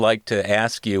always liked to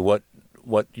ask you what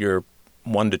your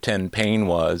 1 to 10 pain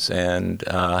was, and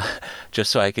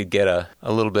just so I could get a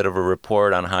little bit of a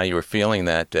report on how you were feeling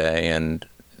that day. And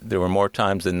there were more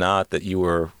times than not that you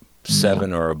were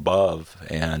 7 or above.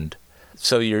 And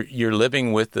so you're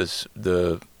living with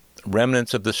the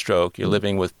remnants of the stroke. You're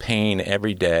living with pain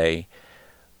every day,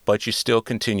 but you still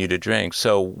continue to drink.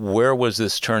 So where was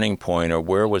this turning point, or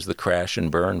where was the crash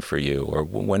and burn for you, or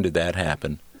when did that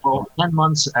happen? Well, 10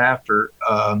 months after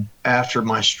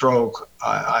my stroke,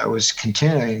 I was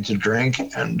continuing to drink,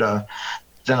 and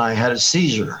then I had a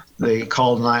seizure. They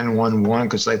called 911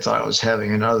 because they thought I was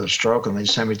having another stroke, and they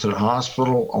sent me to the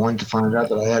hospital. I went to find out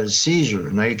that I had a seizure,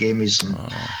 and they gave me some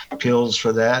pills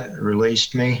for that and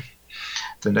released me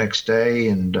the next day.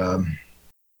 And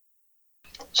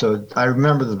so I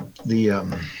remember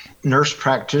the nurse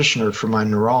practitioner for my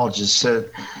neurologist said,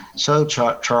 "So,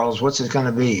 Charles, what's it going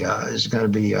to be? Is it going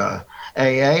to be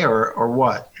AA or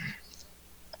what?"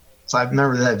 So I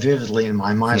remember that vividly in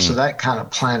my mind. So that kind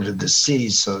of planted the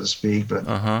seeds, so to speak. But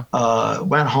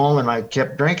went home and I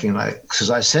kept drinking. Because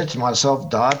I said to myself,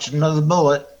 dodge another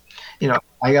bullet.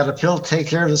 I got a pill to take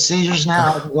care of the seizures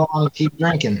now. I can go on and keep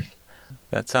drinking.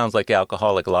 That sounds like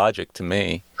alcoholic logic to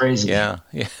me. Crazy. Yeah.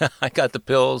 I got the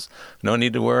pills. No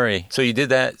need to worry. So you did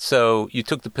that. So you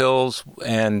took the pills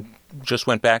and just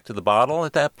went back to the bottle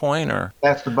at that point, or?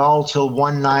 Back to the bottle till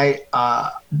one night.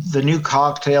 The new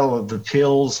cocktail of the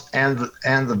pills and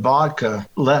the vodka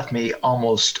left me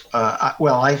almost. I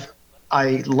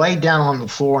laid down on the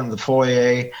floor in the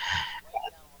foyer,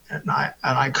 and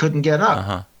I couldn't get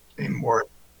up anymore.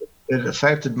 It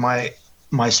affected my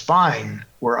spine,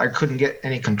 where I couldn't get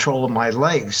any control of my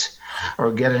legs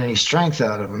or get any strength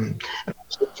out of them. And I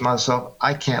said to myself,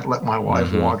 I can't let my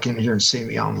wife walk in here and see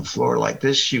me on the floor like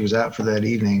this. She was out for that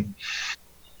evening.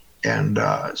 And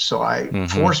so I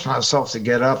forced myself to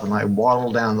get up, and I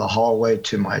waddled down the hallway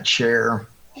to my chair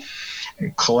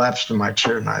and collapsed in my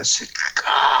chair. And I said,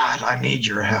 God, I need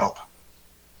your help.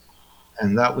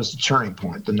 And that was the turning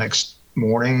point. The next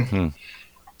morning,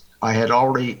 I had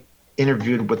already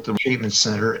interviewed with the treatment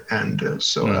center, and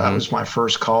so that was my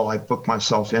first call. I booked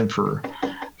myself in for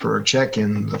a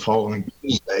check-in the following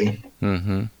Tuesday.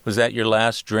 Was that your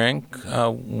last drink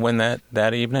when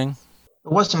that evening?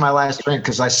 It wasn't my last drink,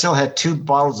 because I still had 2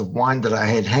 bottles of wine that I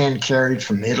had hand carried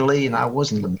from Italy, and I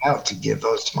wasn't about to give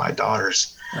those to my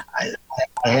daughters. I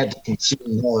had to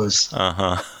consume those.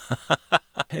 Got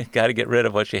to get rid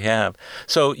of what you have.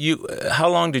 So how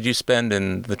long did you spend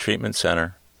in the treatment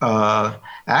center?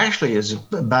 Actually, it's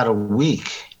about a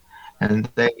week, and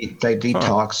they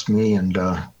detoxed me, and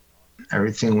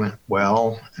everything went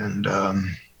well. And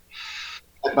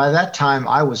by that time,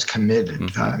 I was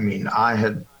committed. I mean, I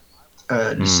had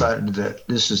decided that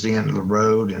this is the end of the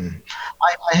road, and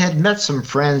I had met some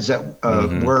friends that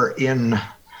were in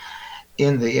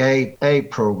the AA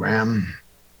program,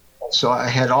 so I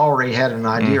had already had an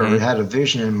idea or had a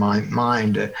vision in my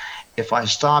mind. If I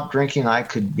stopped drinking, I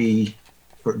could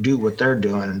do what they're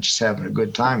doing and just having a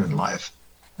good time in life.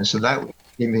 And so that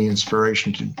gave me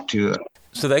inspiration to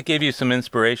So that gave you some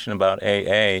inspiration about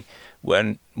AA.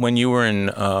 When you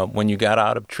were when you got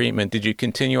out of treatment, did you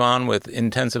continue on with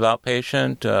intensive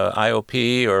outpatient,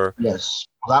 IOP, or? Yes.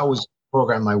 That was the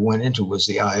program I went into, was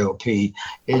the IOP.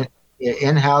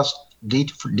 In-house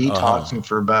detoxing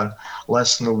for about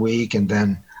less than a week, and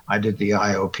then I did the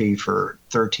IOP for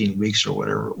 13 weeks or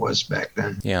whatever it was back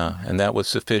then. Yeah, and that was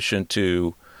sufficient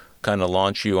to kind of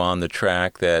launch you on the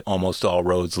track that almost all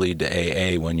roads lead to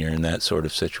AA when you're in that sort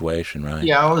of situation, right?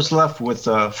 Yeah, I was left with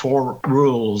 4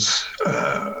 rules.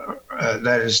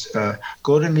 That is,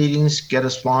 go to meetings, get a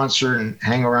sponsor, and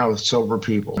hang around with sober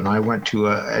people. And I went to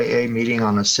a AA meeting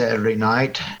on a Saturday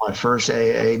night, my first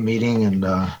AA meeting,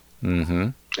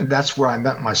 and that's where I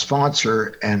met my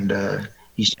sponsor, and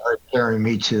he started carrying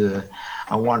me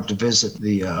I wanted to visit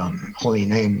the Holy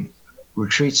Name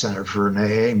Retreat Center for an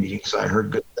AA meeting, because I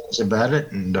heard good things things about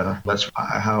it, and that's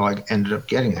how I ended up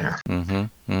getting there.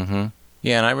 Mm-hmm. Mm-hmm.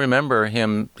 Yeah, and I remember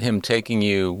him taking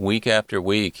you week after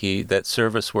week. That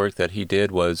service work that he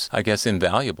did was, I guess,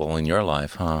 invaluable in your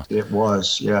life, huh? It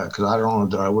was, yeah, because I don't know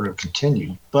that I would have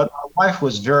continued. But my wife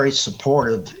was very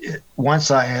supportive.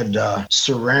 Once I had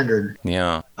surrendered,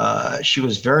 she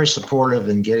was very supportive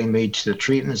in getting me to the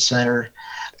treatment center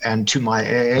and to my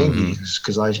AA meetings,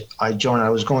 because I joined. I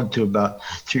was going to about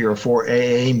 3 or 4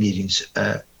 AA meetings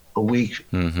a week.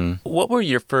 Mm-hmm. What were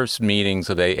your first meetings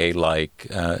of AA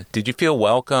like? Did you feel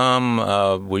welcome?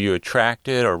 Were you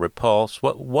attracted or repulsed?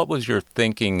 What was your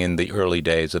thinking in the early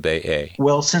days of AA?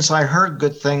 Well, since I heard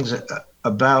good things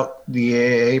about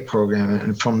the AA program,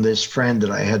 and from this friend that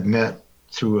I had met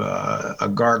through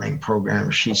a gardening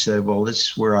program, she said, well, this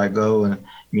is where I go, and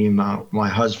me and my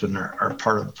husband are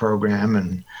part of the program,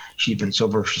 and she's been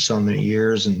sober for so many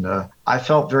years, and I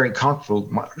felt very comfortable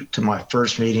to my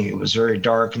first meeting. It was very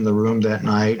dark in the room that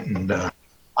night, and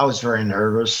I was very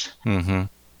nervous. Mm-hmm.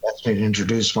 Asked me to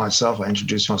introduce myself. I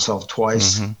introduced myself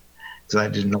twice because I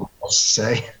didn't know what else to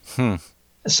say.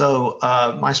 So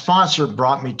my sponsor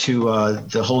brought me to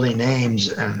the Holy Names,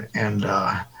 and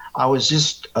I was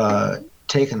just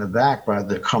taken aback by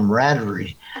the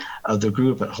camaraderie of the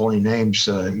group at Holy Names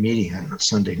meeting on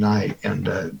Sunday night, and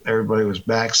everybody was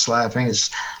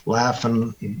backslapping,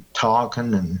 laughing, and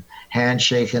talking, and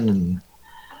handshaking,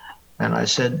 and I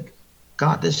said,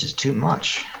 God, this is too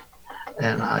much.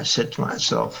 And I said to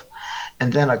myself,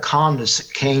 and then a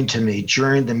calmness came to me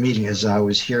during the meeting as I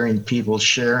was hearing people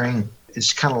sharing.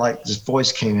 It's kind of like this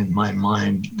voice came in my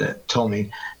mind that told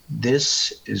me,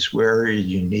 this is where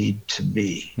you need to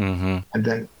be. Mm-hmm. And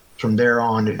then from there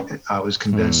on, I was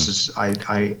convinced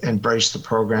I embraced the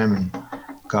program and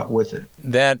got with it.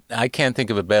 That I can't think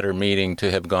of a better meeting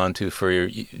to have gone to for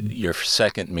your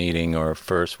second meeting or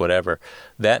first, whatever.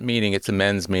 That meeting, it's a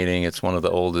men's meeting. It's one of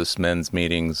the oldest men's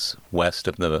meetings west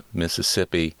of the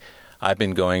Mississippi. I've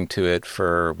been going to it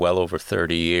for well over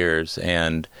 30 years,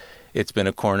 and it's been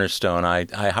a cornerstone.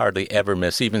 I hardly ever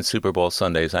miss, even Super Bowl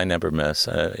Sundays. I never miss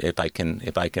if I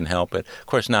can help it. Of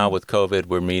course, now with COVID,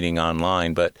 we're meeting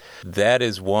online, but that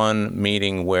is one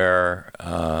meeting where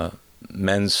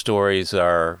men's stories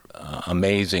are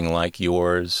amazing, like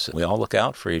yours. We all look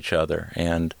out for each other,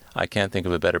 and I can't think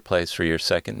of a better place for your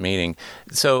second meeting.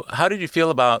 So, how did you feel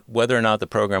about whether or not the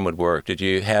program would work? Did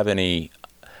you have any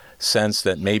sense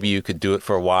that maybe you could do it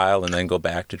for a while and then go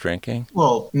back to drinking?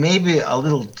 Well, maybe a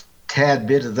little tad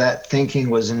bit of that thinking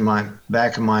was in my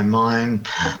back of my mind,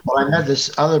 but I met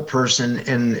this other person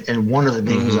in one of the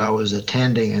meetings I was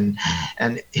attending,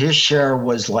 and his share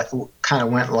was like, kind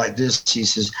of went like this. He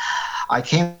says, I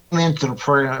came into the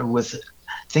program with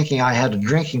thinking I had a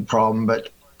drinking problem, but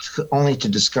only to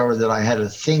discover that I had a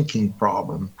thinking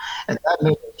problem, and that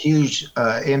made a huge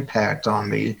impact on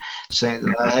me, saying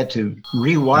that I had to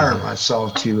rewire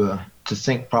myself to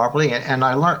think properly, and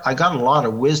I got a lot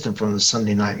of wisdom from the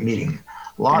Sunday night meeting.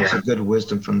 Lots of good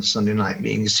wisdom from the Sunday night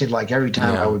meeting. It seemed like every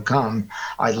time I would come,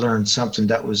 I learned something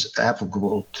that was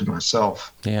applicable to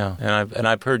myself. Yeah, and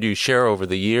I've heard you share over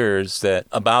the years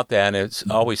about that, and it's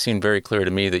always seemed very clear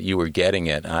to me that you were getting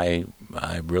it. I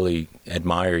really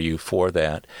admire you for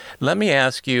that. Let me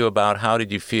ask you about how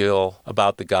did you feel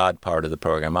about the God part of the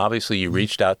program? Obviously, you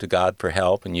reached out to God for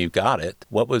help, and you got it.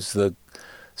 What was the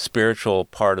spiritual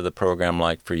part of the program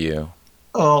like for you?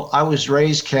 Well, I was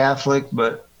raised Catholic,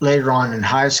 but later on in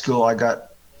high school, I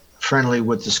got friendly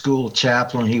with the school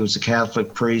chaplain. He was a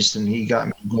Catholic priest, and he got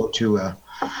me to go to a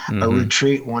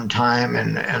retreat one time,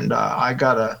 and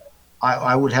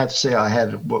I would have to say I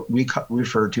had what we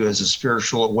refer to as a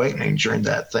spiritual awakening during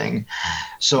that thing.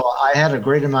 So I had a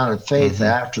great amount of faith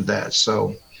after that.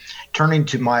 So turning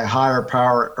to my higher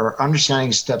power, or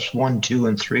understanding steps 1, 2,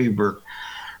 and 3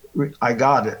 I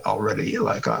got it already.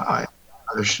 Like I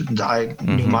understood, I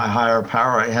knew my higher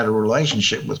power. I had a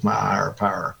relationship with my higher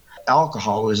power.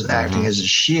 Alcohol was acting as a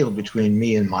shield between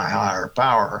me and my higher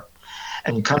power.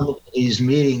 And coming to these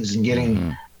meetings and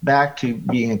getting back to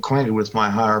being acquainted with my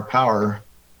higher power,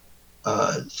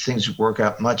 things would work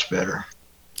out much better.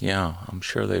 Yeah, I'm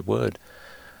sure they would.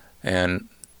 And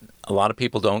a lot of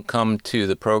people don't come to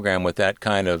the program with that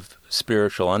kind of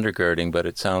spiritual undergirding, but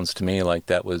it sounds to me like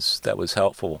that was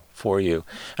helpful for you.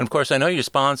 And of course, I know your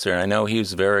sponsor. I know he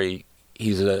has a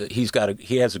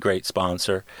great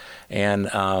sponsor, and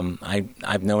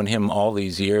I've known him all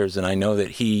these years, and I know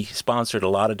that he sponsored a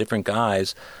lot of different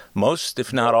guys, most,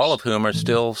 if not all of whom, are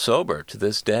still sober to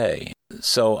this day.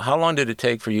 So, how long did it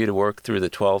take for you to work through the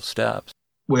 12 steps?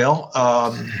 Well,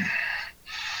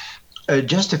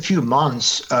 just a few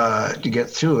months to get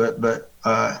through it, but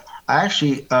I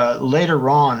actually, later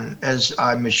on, as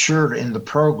I matured in the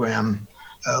program,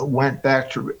 went back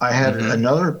to, I had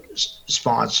another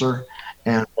sponsor,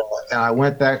 and I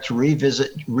went back to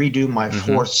redo my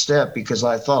fourth step because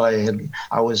I thought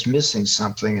I was missing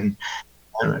something. And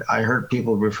I heard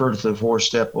people refer to the fourth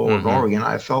step over and over again.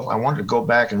 I felt I wanted to go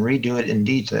back and redo it in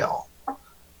detail. And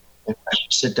I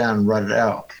should sit down and write it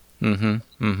out.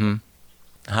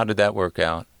 How did that work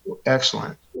out?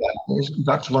 Excellent. Yeah, I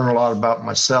got to learn a lot about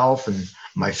myself and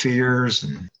my fears.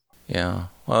 Yeah.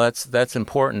 Well, that's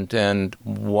important. And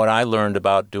what I learned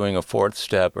about doing a fourth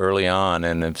step early on,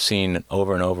 and have seen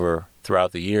over and over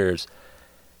throughout the years,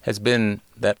 has been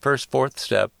that first fourth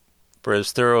step. For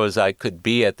as thorough as I could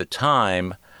be at the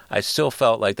time, I still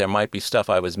felt like there might be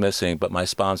stuff I was missing, but my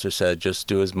sponsor said, just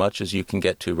do as much as you can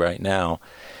get to right now.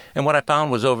 And what I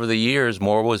found was over the years,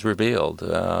 more was revealed.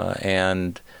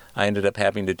 And I ended up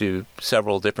having to do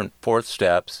several different fourth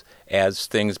steps as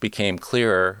things became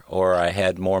clearer or I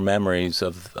had more memories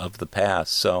of the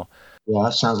past. So, yeah,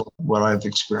 that sounds like what I've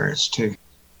experienced too.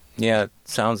 Yeah, it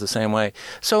sounds the same way.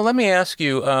 So let me ask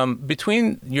you,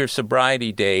 between your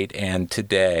sobriety date and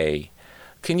today,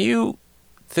 can you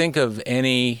think of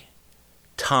any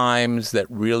times that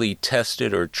really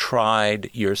tested or tried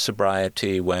your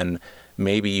sobriety when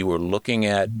maybe you were looking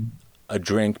at a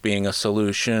drink being a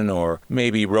solution, or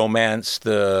maybe romanced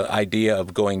the idea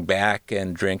of going back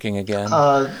and drinking again?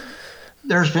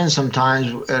 There's been some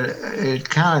times it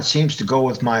kind of seems to go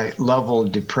with my level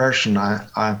of depression. I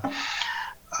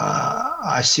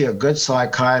see a good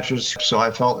psychiatrist, so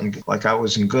I felt like I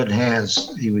was in good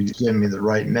hands. He was giving me the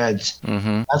right meds.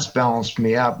 That's balanced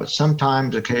me out. But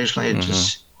sometimes, occasionally,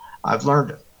 I've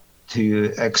learned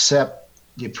to accept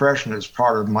depression as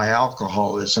part of my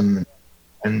alcoholism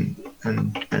and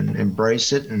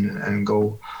embrace it and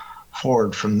go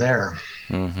forward from there.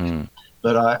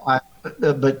 But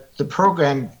but the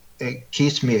program, it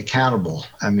keeps me accountable.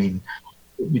 I mean,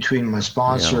 between my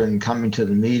sponsor and coming to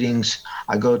the meetings,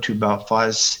 I go to about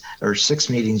 5 or 6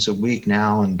 meetings a week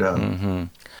now, and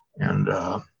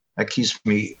that keeps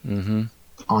me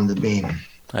on the beam.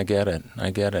 I get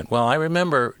it. Well, I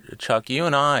remember, Chuck, you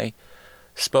and I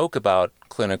spoke about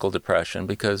clinical depression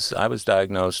because I was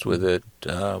diagnosed with it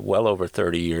well over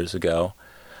 30 years ago.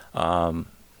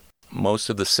 Most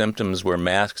of the symptoms were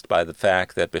masked by the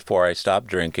fact that before I stopped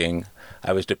drinking,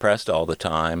 I was depressed all the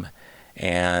time.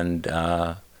 And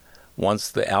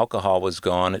once the alcohol was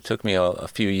gone, it took me a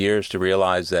few years to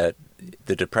realize that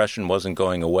the depression wasn't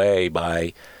going away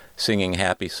by singing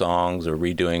happy songs or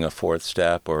redoing a fourth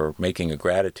step or making a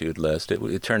gratitude list.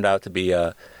 It turned out to be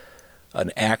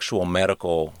an actual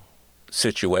medical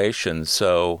situation.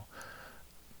 So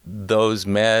those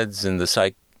meds and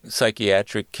the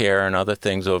psychiatric care and other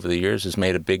things over the years has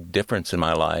made a big difference in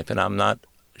my life. And I'm not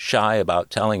shy about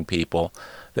telling people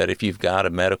that if you've got a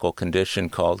medical condition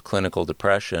called clinical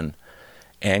depression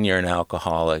and you're an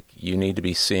alcoholic, you need to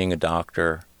be seeing a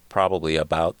doctor probably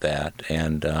about that.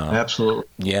 And absolutely.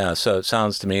 Yeah, so it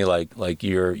sounds to me like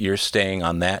you're staying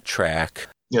on that track.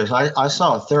 Yes, I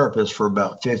saw a therapist for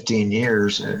about 15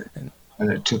 years, and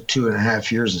it took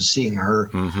 2.5 years of seeing her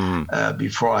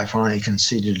before I finally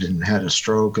conceded and had a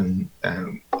stroke and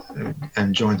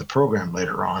joined the program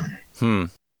later on.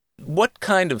 What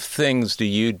kind of things do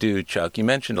you do, Chuck? You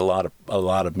mentioned a lot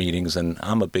of meetings, and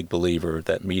I'm a big believer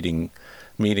that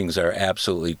meetings are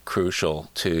absolutely crucial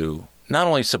to not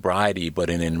only sobriety but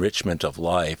an enrichment of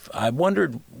life. I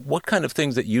wondered what kind of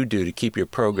things that you do to keep your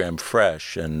program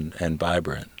fresh and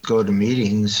vibrant. Go to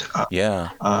meetings. I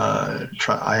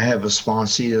have a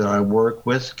sponsee that I work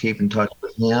with, keep in touch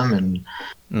with him,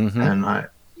 and I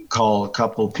call a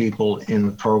couple of people in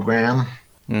the program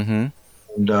and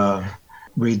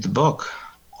read the book.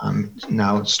 I'm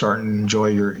now starting to enjoy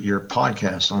your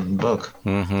podcast on the book.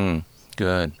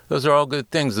 Good. Those are all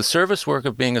good things. The service work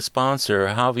of being a sponsor,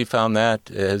 how have you found that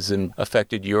has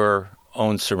affected your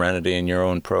own serenity and your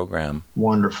own program?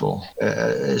 Wonderful.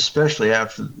 Especially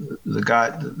after the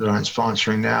guy that I'm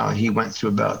sponsoring now, he went through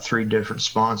about 3 different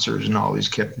sponsors and always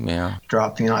kept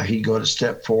dropping out. He'd go to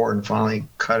step 4 and finally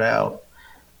cut out,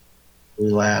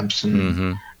 relapse,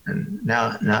 and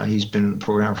now he's been in the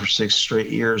program for 6 straight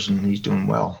years and he's doing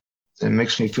well. It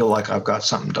makes me feel like I've got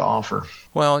something to offer.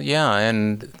 Well, yeah,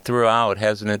 and throughout,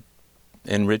 hasn't it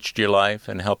enriched your life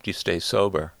and helped you stay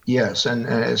sober? Yes, and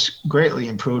it's greatly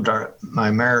improved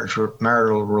my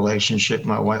marital relationship.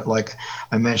 My wife, like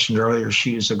I mentioned earlier,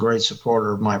 she is a great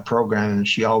supporter of my program, and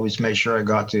she always made sure I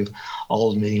got to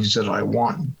all the meetings that I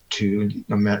want to,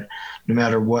 no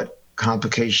matter what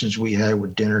complications we had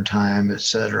with dinner time,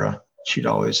 etc. She'd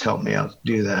always help me out to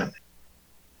do that.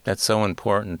 That's so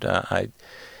important.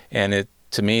 And it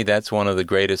to me, that's one of the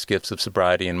greatest gifts of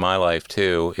sobriety in my life,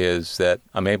 too, is that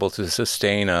I'm able to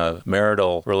sustain a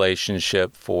marital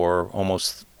relationship for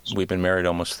we've been married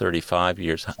almost 35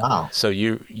 years. Wow. So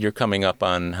you're coming up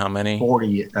on how many?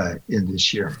 40 in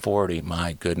this year. 40,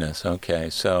 my goodness. Okay,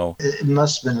 so... It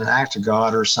must have been an act of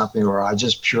God or something, or I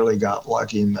just purely got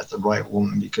lucky and met the right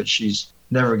woman, because she's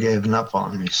never given up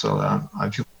on me. So I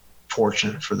feel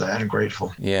fortunate for that and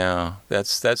grateful. Yeah,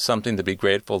 that's something to be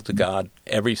grateful to God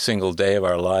every single day of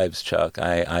our lives, Chuck.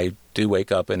 I do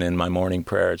wake up, and in my morning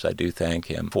prayers, I do thank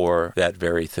Him for that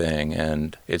very thing.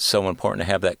 And it's so important to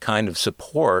have that kind of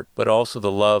support, but also the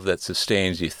love that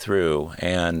sustains you through.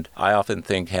 And I often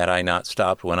think, had I not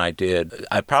stopped when I did,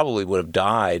 I probably would have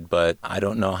died, but I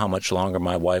don't know how much longer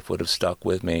my wife would have stuck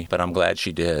with me, but I'm glad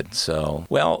she did. So,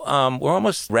 well, we're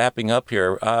almost wrapping up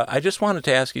here. I just wanted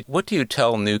to ask you, what do you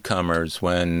tell newcomers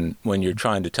when you're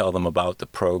trying to tell them about the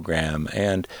program?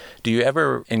 And do you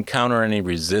ever encounter any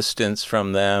resistance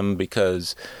from them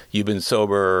because you've been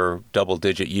sober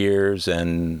double-digit years,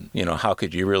 and, how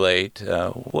could you relate?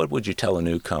 What would you tell a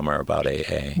newcomer about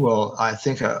AA? Well, I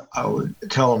think I would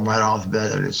tell them right off the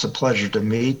bat that it's a pleasure to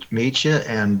meet you,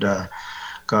 and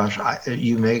gosh,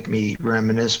 you make me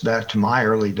reminisce back to my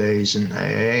early days in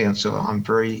AA, and so I'm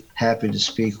very happy to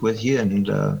speak with you. And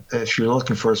if you're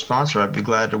looking for a sponsor, I'd be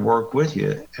glad to work with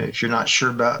you. If you're not sure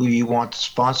about who you want to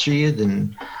sponsor you,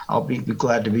 then I'll be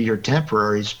glad to be your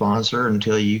temporary sponsor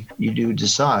until you do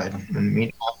decide. And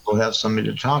meanwhile, we'll have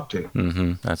somebody to talk to.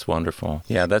 Mm-hmm. That's wonderful.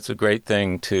 Yeah, that's a great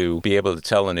thing to be able to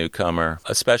tell a newcomer,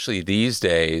 especially these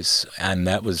days. And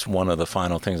that was one of the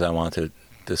final things I wanted to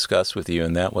discuss with you,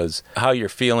 and that was how you're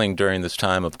feeling during this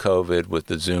time of COVID with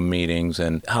the Zoom meetings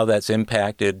and how that's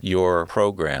impacted your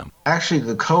program. Actually,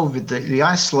 the COVID, the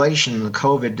isolation, the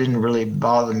COVID didn't really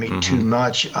bother me too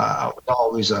much. I was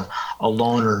always a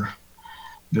loner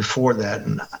before that,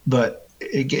 but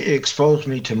it exposed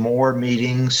me to more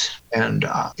meetings and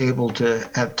able to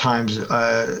have times.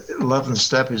 11th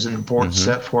step is an important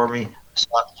step for me.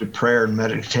 Stops to prayer and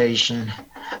meditation.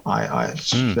 I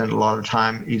spend a lot of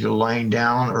time either laying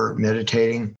down or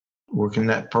meditating, working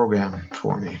that program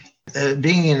for me.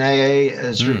 Being in AA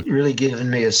has really given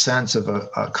me a sense of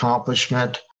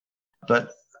accomplishment,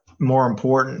 but more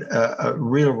important, a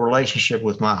real relationship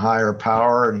with my higher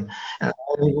power, and I'm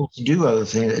able to do other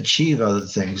things, achieve other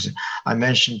things. I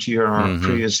mentioned to you on our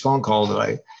previous phone call that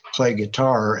I play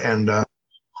guitar, and I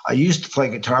used to play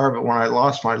guitar, but when I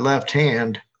lost my left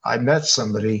hand, I met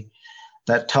somebody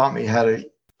that taught me how to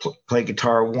play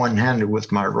guitar one-handed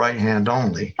with my right hand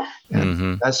only.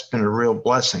 And that's been a real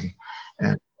blessing.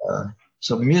 And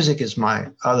so music is my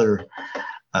other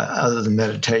than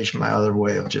meditation, my other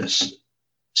way of just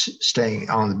staying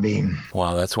on the beam.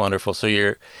 Wow, that's wonderful. So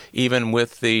you're, even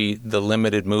with the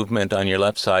limited movement on your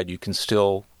left side, you can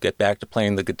still get back to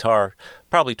playing the guitar,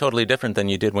 probably totally different than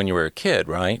you did when you were a kid,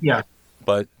 right? Yeah.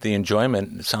 But the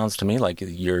enjoyment, sounds to me like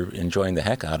you're enjoying the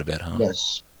heck out of it, huh?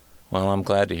 Yes. Well, I'm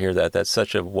glad to hear that. That's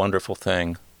such a wonderful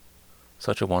thing.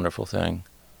 Such a wonderful thing.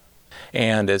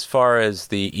 And as far as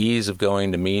the ease of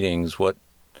going to meetings, what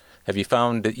have you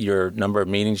found that your number of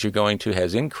meetings you're going to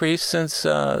has increased since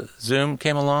Zoom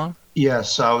came along?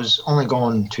 Yes, I was only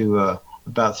going to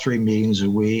about 3 meetings a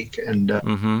week, and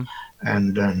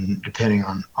depending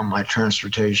on my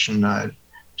transportation,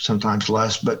 sometimes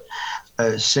less. But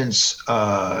since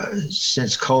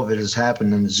COVID has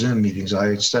happened in the Zoom meetings,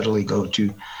 I steadily go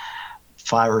to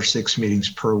 5 or 6 meetings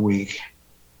per week.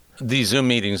 These Zoom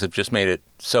meetings have just made it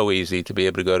so easy to be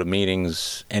able to go to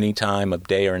meetings any time of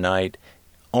day or night,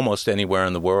 almost anywhere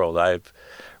in the world. I've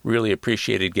really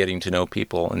appreciated getting to know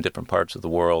people in different parts of the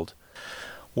world.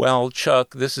 Well,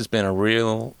 Chuck, this has been a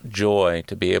real joy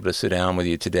to be able to sit down with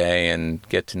you today and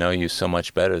get to know you so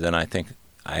much better than I think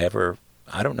I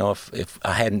don't know if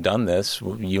I hadn't done this,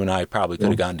 you and I probably could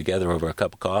have gotten together over a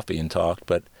cup of coffee and talked,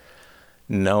 but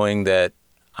knowing that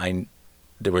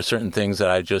there were certain things that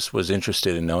I just was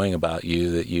interested in knowing about you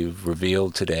that you've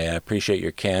revealed today. I appreciate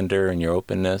your candor and your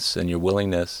openness and your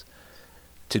willingness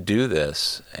to do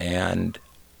this. And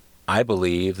I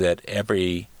believe that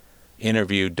every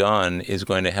interview done is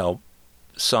going to help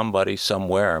somebody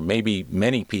somewhere, maybe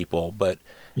many people, but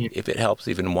if it helps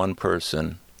even one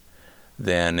person,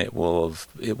 then it will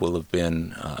have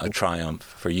been a triumph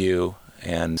for you.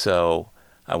 And so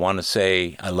I want to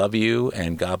say I love you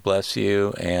and God bless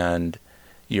you, and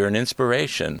you're an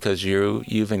inspiration because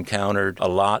you've encountered a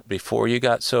lot before you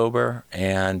got sober,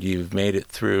 and you've made it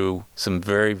through some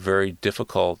very, very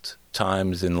difficult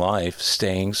times in life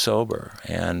staying sober.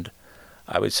 And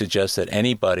I would suggest that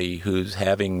anybody who's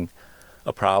having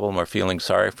a problem or feeling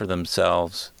sorry for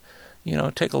themselves,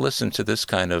 take a listen to this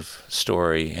kind of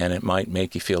story, and it might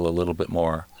make you feel a little bit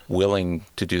more willing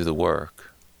to do the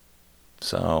work.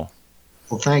 So,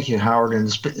 well, thank you, Howard, and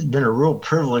it's been a real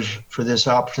privilege for this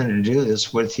opportunity to do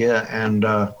this with you, and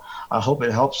I hope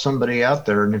it helps somebody out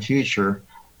there in the future.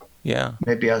 Yeah.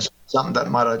 Maybe something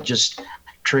that might have just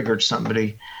triggered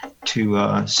somebody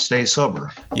to stay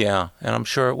sober. Yeah, and I'm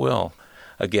sure it will.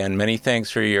 Again, many thanks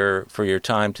for your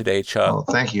time today, Chuck. Oh,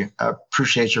 thank you. I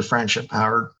appreciate your friendship,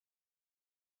 Howard.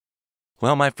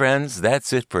 Well, my friends,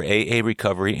 that's it for AA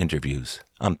Recovery Interviews.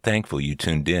 I'm thankful you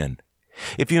tuned in.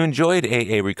 If you enjoyed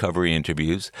AA Recovery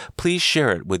Interviews, please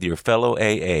share it with your fellow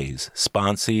AAs,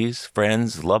 sponsees,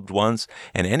 friends, loved ones,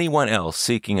 and anyone else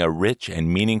seeking a rich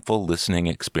and meaningful listening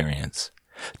experience.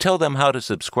 Tell them how to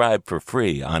subscribe for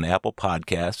free on Apple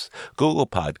Podcasts, Google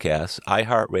Podcasts,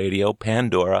 iHeartRadio,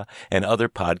 Pandora, and other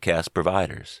podcast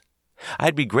providers.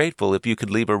 I'd be grateful if you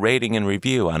could leave a rating and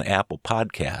review on Apple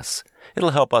Podcasts.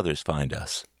 It'll help others find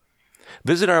us.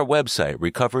 Visit our website,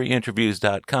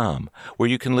 recoveryinterviews.com, where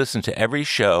you can listen to every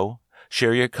show,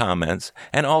 share your comments,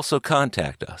 and also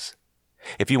contact us.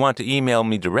 If you want to email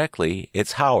me directly,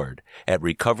 it's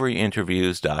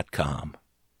howard@recoveryinterviews.com.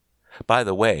 By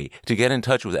the way, to get in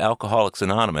touch with Alcoholics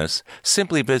Anonymous,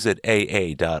 simply visit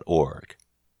aa.org.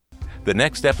 The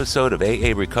next episode of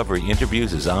AA Recovery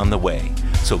Interviews is on the way,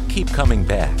 so keep coming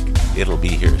back. It'll be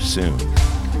here soon.